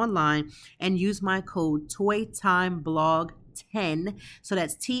Sweets online and use my code TOYTIMEBLOG10. So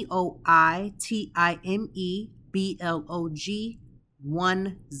that's TOITIMEBLOG 10,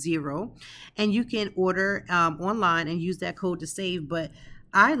 and you can order online and use that code to save. But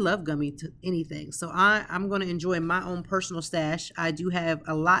I love gummy to anything, so I'm going to enjoy my own personal stash. I do have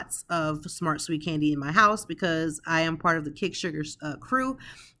a lots of Smart Sweet candy in my house because I am part of the Kick Sugar crew,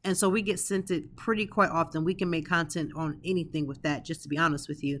 and so we get sent it quite often. We can make content on anything with that, just to be honest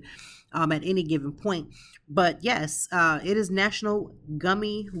with you, at any given point. But yes, it is National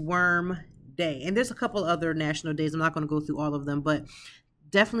Gummy Worm day. And there's a couple other national days. I'm not going to go through all of them, but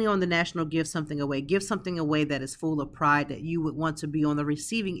definitely on the national, give something away. Give something away that is full of pride, that you would want to be on the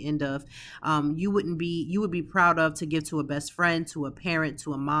receiving end of. You would be proud of, to give to a best friend, to a parent,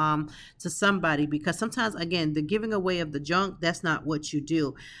 to a mom, to somebody, because sometimes, again, the giving away of the junk, that's not what you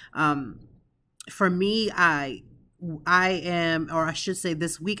do. For me, I am, or I should say,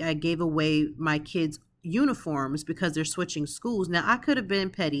 this week I gave away my kids' uniforms because they're switching schools. Now, I could have been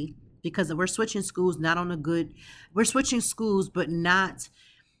petty because we're switching schools, we're switching schools, but not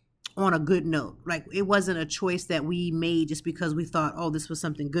on a good note. Like, it wasn't a choice that we made just because we thought, oh, this was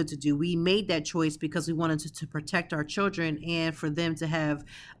something good to do. We made that choice because we wanted to protect our children and for them to have,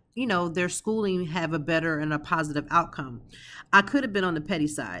 their schooling have a better and a positive outcome. I could have been on the petty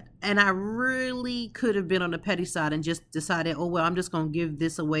side, and I really could have been on the petty side and just decided, oh, well, I'm just going to give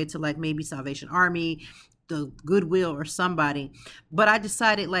this away to like maybe Salvation Army, the Goodwill, or somebody. But I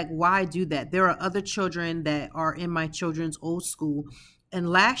decided, like, why do that? There are other children that are in my children's old school. And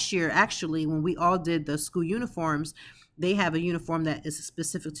last year, actually, when we all did the school uniforms, they have a uniform that is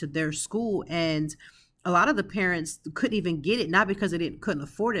specific to their school. And a lot of the parents couldn't even get it, not because they couldn't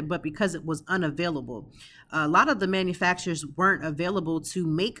afford it, but because it was unavailable. A lot of the manufacturers weren't available to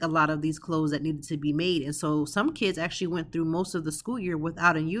make a lot of these clothes that needed to be made. And so some kids actually went through most of the school year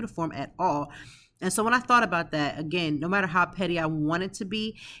without a uniform at all. And so when I thought about that, again, no matter how petty I want it to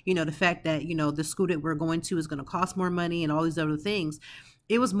be, the fact that, the school that we're going to is going to cost more money and all these other things,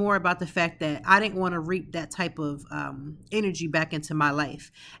 it was more about the fact that I didn't want to reap that type of energy back into my life.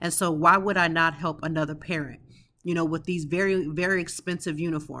 And so why would I not help another parent, with these very, very expensive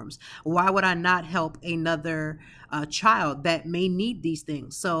uniforms? Why would I not help another child that may need these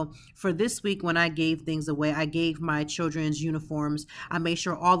things? So for this week, when I gave things away, I gave my children's uniforms. I made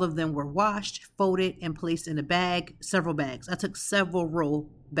sure all of them were washed, folded, and placed in a bag, several bags. I took several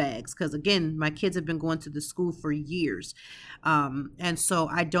bags because, again, my kids have been going to the school for years. And so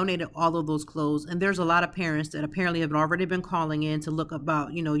I donated all of those clothes. And there's a lot of parents that apparently have already been calling in to look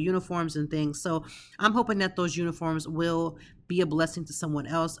about, uniforms and things. So I'm hoping that those uniforms will be a blessing to someone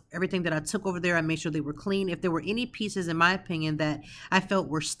else. Everything that I took over there, I made sure they were clean. If there were any pieces, in my opinion, that I felt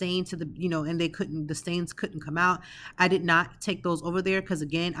were stained to and the stains couldn't come out, I did not take those over there. Because,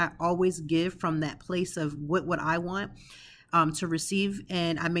 again, I always give from that place of what I want to receive,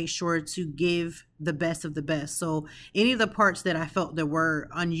 and I make sure to give the best of the best. So any of the parts that I felt that were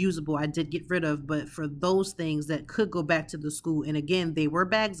unusable, I did get rid of. But for those things that could go back to the school, and again, they were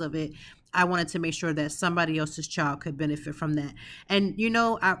bags of it, I wanted to make sure that somebody else's child could benefit from that. And,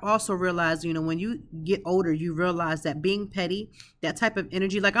 I also realized, when you get older, you realize that being petty, that type of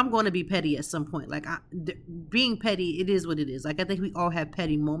energy, like, I'm going to be petty at some point. Like, being petty, it is what it is. Like, I think we all have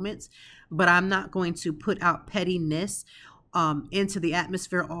petty moments, but I'm not going to put out pettiness into the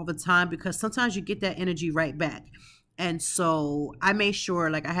atmosphere all the time, because sometimes you get that energy right back. And so I made sure,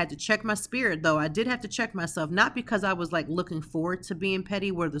 like, I had to check my spirit, though. I did have to check myself, not because I was like looking forward to being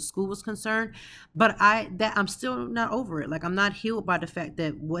petty where the school was concerned, but I'm still not over it. Like, I'm not healed by the fact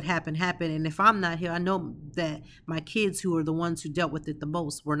that what happened. And if I'm not healed, I know that my kids, who are the ones who dealt with it the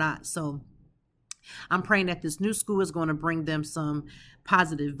most, were not. So I'm praying that this new school is going to bring them some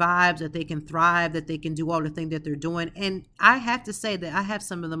positive vibes, that they can thrive, that they can do all the things that they're doing. And I have to say that I have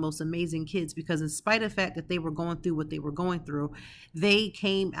some of the most amazing kids, because in spite of the fact that they were going through what they were going through, they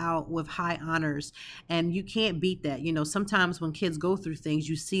came out with high honors. And you can't beat that. Sometimes when kids go through things,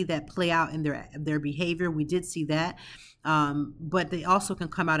 you see that play out in their behavior. We did see that. But they also can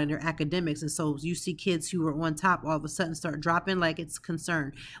come out in their academics. And so you see kids who are on top all of a sudden start dropping, like it's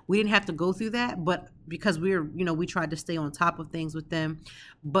concerned. We didn't have to go through that, but because we tried to stay on top of things with them.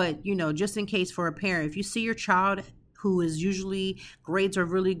 But, just in case, for a parent, if you see your child who is usually grades are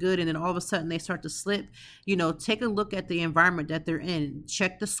really good, and then all of a sudden they start to slip, take a look at the environment that they're in.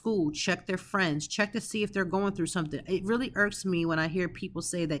 Check the school, check their friends, check to see if they're going through something. It really irks me when I hear people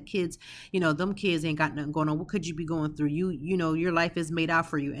say that kids, them kids ain't got nothing going on. What could you be going through? Your life is made out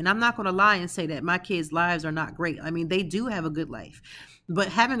for you. And I'm not going to lie and say that my kids' lives are not great. I mean, they do have a good life. But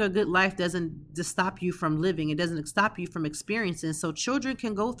having a good life doesn't just stop you from living. It doesn't stop you from experiencing. So children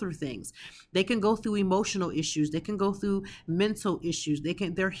can go through things. They can go through emotional issues. They can go through mental issues.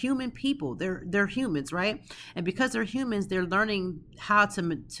 They're human people. They're humans, right? And because they're humans, they're learning how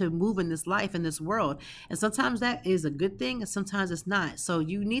to move in this life, in this world. And sometimes that is a good thing, and sometimes it's not. So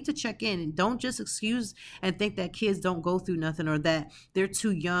you need to check in, and don't just excuse and think that kids don't go through nothing, or that they're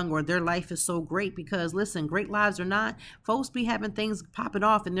too young, or their life is so great. Because listen, great lives or not, folks be having things popping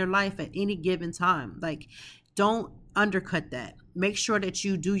off in their life at any given time. Like, Don't undercut that. Make sure that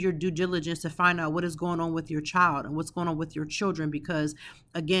you do your due diligence to find out what is going on with your child and what's going on with your children, because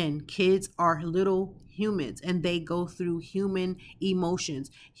again, kids are little humans and they go through human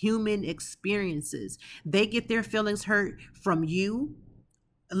emotions, human experiences. They get their feelings hurt from you.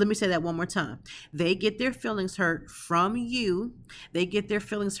 Let me say that one more time. They get their feelings hurt from you. They get their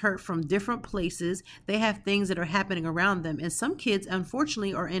feelings hurt from different places. They have things that are happening around them. And some kids,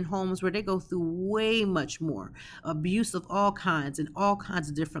 unfortunately, are in homes where they go through way much more abuse of all kinds and all kinds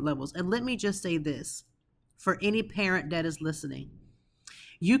of different levels. And let me just say this for any parent that is listening: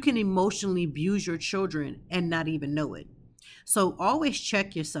 you can emotionally abuse your children and not even know it. So always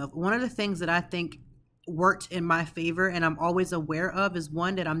check yourself. One of the things that I think worked in my favor and I'm always aware of is,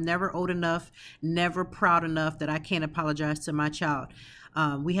 one, that I'm never old enough, never proud enough that I can't apologize to my child.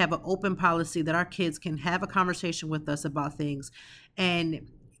 We have an open policy that our kids can have a conversation with us about things, and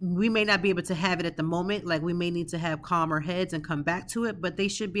we may not be able to have it at the moment. Like, we may need to have calmer heads and come back to it, but they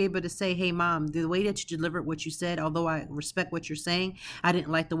should be able to say, hey, Mom, the way that you delivered what you said, although I respect what you're saying, I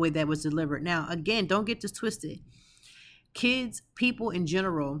didn't like the way that was delivered. Now, again, don't get this twisted. Kids, people in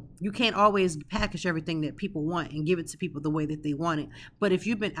general, you can't always package everything that people want and give it to people the way that they want it. But if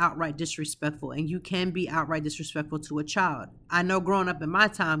you've been outright disrespectful, and you can be outright disrespectful to a child. I know growing up in my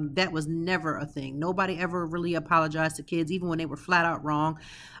time, that was never a thing. Nobody ever really apologized to kids, even when they were flat out wrong.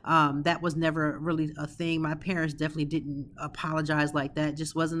 That was never really a thing. My parents definitely didn't apologize like that. It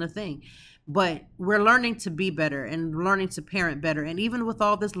just wasn't a thing. But we're learning to be better and learning to parent better. And even with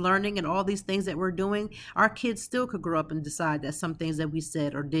all this learning and all these things that we're doing, our kids still could grow up and decide that some things that we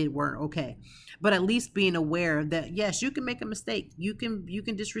said or did weren't okay. But at least being aware that, yes, you can make a mistake. You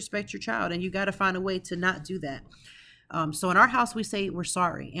can disrespect your child, and you got to find a way to not do that. So in our house, we say we're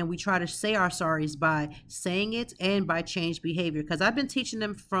sorry, and we try to say our sorries by saying it and by change behavior. Because I've been teaching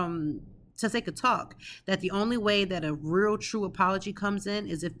them since they could talk, that the only way that a real true apology comes in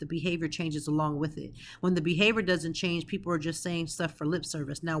is if the behavior changes along with it. When the behavior doesn't change, people are just saying stuff for lip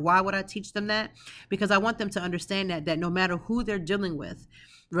service. Now, why would I teach them that? Because I want them to understand that no matter who they're dealing with,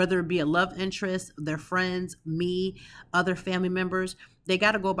 whether it be a love interest, their friends, me, other family members, they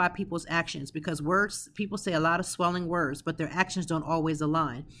got to go by people's actions, because words, people say a lot of swelling words, but their actions don't always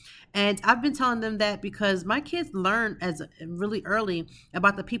align. And I've been telling them that because my kids learn as really early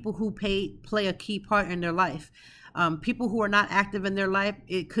about the people who play a key part in their life. People who are not active in their life,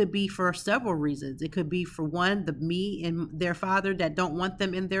 it could be for several reasons. It could be for one, me and their father that don't want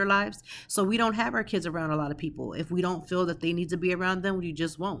them in their lives. So we don't have our kids around a lot of people. If we don't feel that they need to be around them, we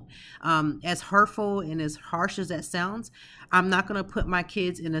just won't. As hurtful and as harsh as that sounds, I'm not going to put my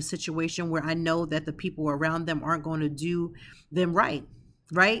kids in a situation where I know that the people around them aren't going to do them right.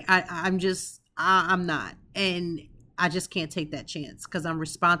 Right? I'm not. And I just can't take that chance, because I'm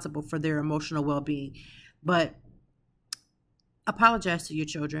responsible for their emotional well-being. But apologize to your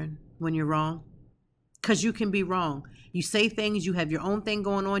children when you're wrong, because you can be wrong. You say things, you have your own thing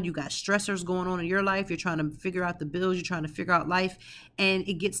going on, you got stressors going on in your life, you're trying to figure out the bills, you're trying to figure out life, and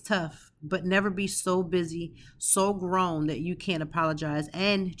it gets tough. But never be so busy, so grown that you can't apologize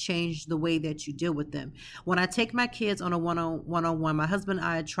and change the way that you deal with them. When I take my kids on a one-on-one, my husband and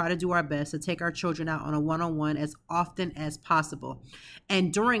I try to do our best to take our children out on a one-on-one as often as possible.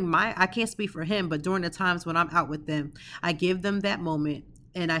 And I can't speak for him, but during the times when I'm out with them, I give them that moment.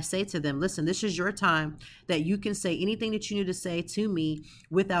 And I say to them, listen, this is your time that you can say anything that you need to say to me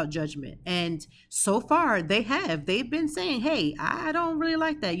without judgment. And so far they've been saying, hey, I don't really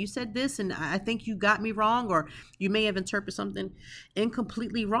like that. You said this and I think you got me wrong, or you may have interpreted something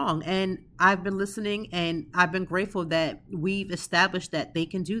incompletely wrong. And I've been listening, and I've been grateful that we've established that they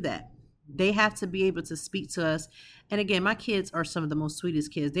can do that. They have to be able to speak to us. And again, my kids are some of the most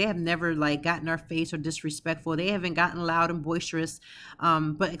sweetest kids. They have never gotten our face or disrespectful. They haven't gotten loud and boisterous.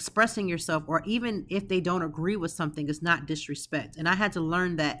 But expressing yourself, or even if they don't agree with something, is not disrespect. And I had to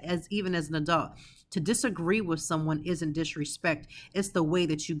learn that even as an adult. To disagree with someone isn't disrespect. It's the way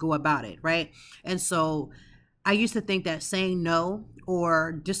that you go about it, right? And so I used to think that saying no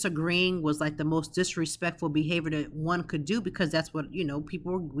or disagreeing was the most disrespectful behavior that one could do, because that's what,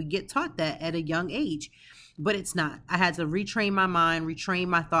 we get taught that at a young age. But it's not. I had to retrain my mind, retrain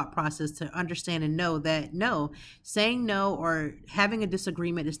my thought process to understand and know that no, saying no or having a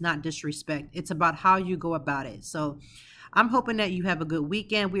disagreement is not disrespect. It's about how you go about it. So I'm hoping that you have a good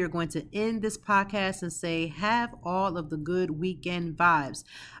weekend. We are going to end this podcast and say, have all of the good weekend vibes.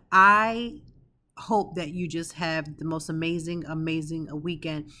 I hope that you just have the most amazing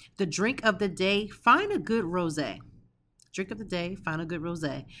weekend. The drink of the day, find a good rosé. Drink of the day, find a good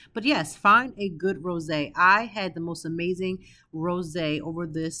rosé. But yes, find a good rosé. I had the most amazing rosé over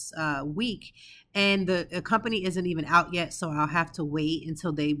this week, and the company isn't even out yet, so I'll have to wait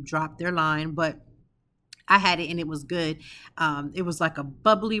until they drop their line. But I had it and it was good. It was like a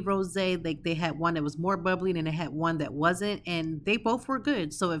bubbly rosé. Like they had one that was more bubbly and they had one that wasn't, and they both were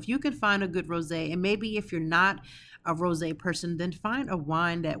good. So if you can find a good rosé, and maybe if you're not a rosé person, then find a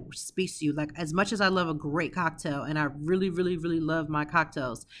wine that speaks to you. Like, as much as I love a great cocktail, and I really, really, really love my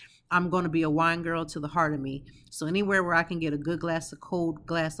cocktails, I'm going to be a wine girl to the heart of me. So anywhere where I can get a good cold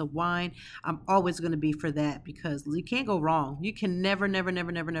glass of wine, I'm always going to be for that, because you can't go wrong. You can never, never,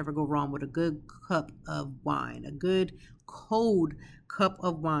 never, never, never go wrong with a good cup of wine, a good cold cup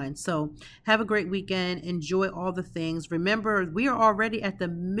of wine. So have a great weekend. Enjoy all the things. Remember, we are already at the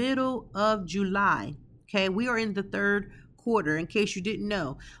middle of July. Okay, we are in the third quarter. In case you didn't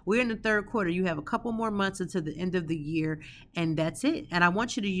know, we're in the third quarter. You have a couple more months until the end of the year, and that's it. And I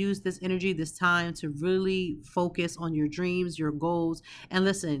want you to use this energy, this time, to really focus on your dreams, your goals. And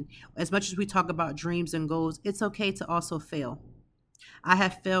listen, as much as we talk about dreams and goals, it's okay to also fail. I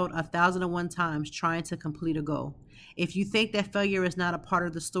have failed 1,001 times trying to complete a goal. If you think that failure is not a part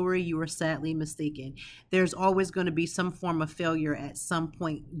of the story, you are sadly mistaken. There's always going to be some form of failure at some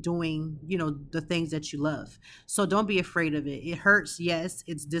point doing, the things that you love. So don't be afraid of it. It hurts. Yes,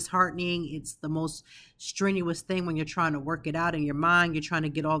 it's disheartening. It's the most strenuous thing when you're trying to work it out in your mind. You're trying to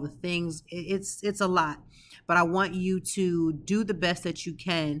get all the things. It's a lot. But I want you to do the best that you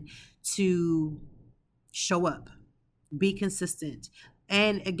can to show up. Be consistent.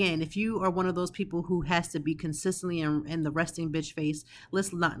 And again, if you are one of those people who has to be consistently in the resting bitch face,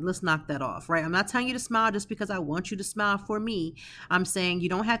 let's knock that off, right? I'm not telling you to smile just because I want you to smile for me. I'm saying you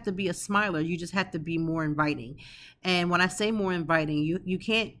don't have to be a smiler. You just have to be more inviting. And when I say more inviting, you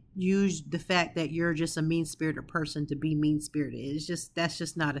can't use the fact that you're just a mean-spirited person to be mean-spirited. That's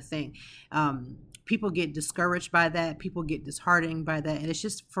just not a thing. People get discouraged by that. People get disheartened by that.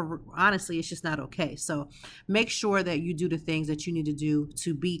 And honestly, it's just not okay. So make sure that you do the things that you need to do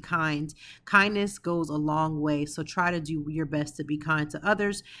to be kind. Kindness goes a long way. So try to do your best to be kind to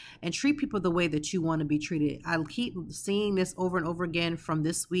others and treat people the way that you want to be treated. I keep seeing this over and over again from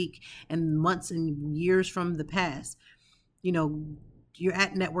this week and months and years from the past. You're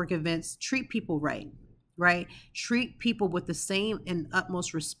at network events, treat people right? Treat people with the same and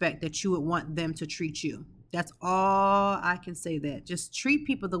utmost respect that you would want them to treat you. That's all I can say. That just treat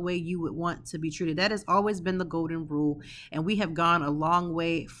people the way you would want to be treated. That has always been the golden rule. And we have gone a long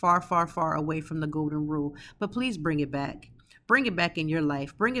way, far, far, far away from the golden rule. But please bring it back. Bring it back in your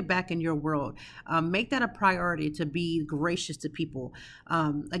life. Bring it back in your world. Make that a priority to be gracious to people.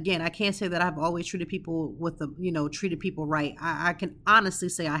 Again, I can't say that I've always treated people treated people right. I can honestly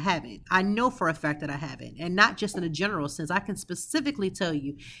say I haven't. I know for a fact that I haven't. And not just in a general sense. I can specifically tell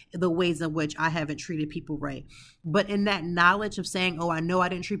you the ways in which I haven't treated people right. But in that knowledge of saying, oh, I know I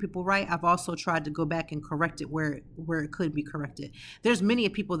didn't treat people right, I've also tried to go back and correct it where it could be corrected. There's many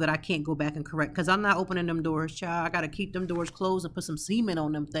people that I can't go back and correct because I'm not opening them doors, child. I got to keep them doors closed and put some semen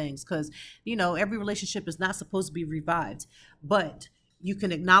on them things because, every relationship is not supposed to be revived. But you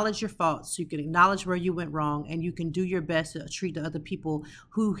can acknowledge your faults, you can acknowledge where you went wrong, and you can do your best to treat the other people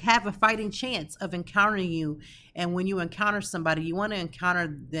who have a fighting chance of encountering you. And when you encounter somebody, you want to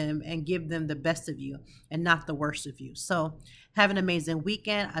encounter them and give them the best of you and not the worst of you. So have an amazing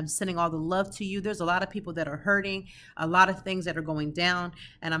weekend. I'm sending all the love to you. There's a lot of people that are hurting, a lot of things that are going down,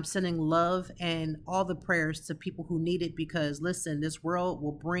 and I'm sending love and all the prayers to people who need it because, listen, this world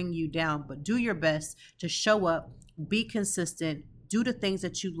will bring you down, but do your best to show up, be consistent, do the things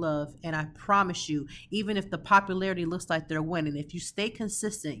that you love, and I promise you, even if the popularity looks like they're winning, if you stay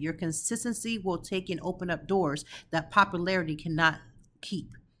consistent, your consistency will take and open up doors that popularity cannot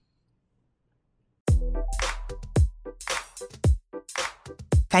keep.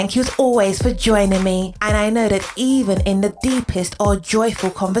 Thank you as always for joining me, and I know that even in the deepest or joyful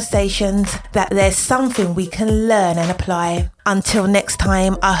conversations that there's something we can learn and apply. Until next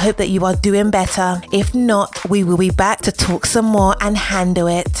time, I hope that you are doing better. If not, we will be back to talk some more and handle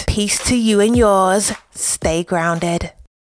it. Peace to you and yours. Stay grounded.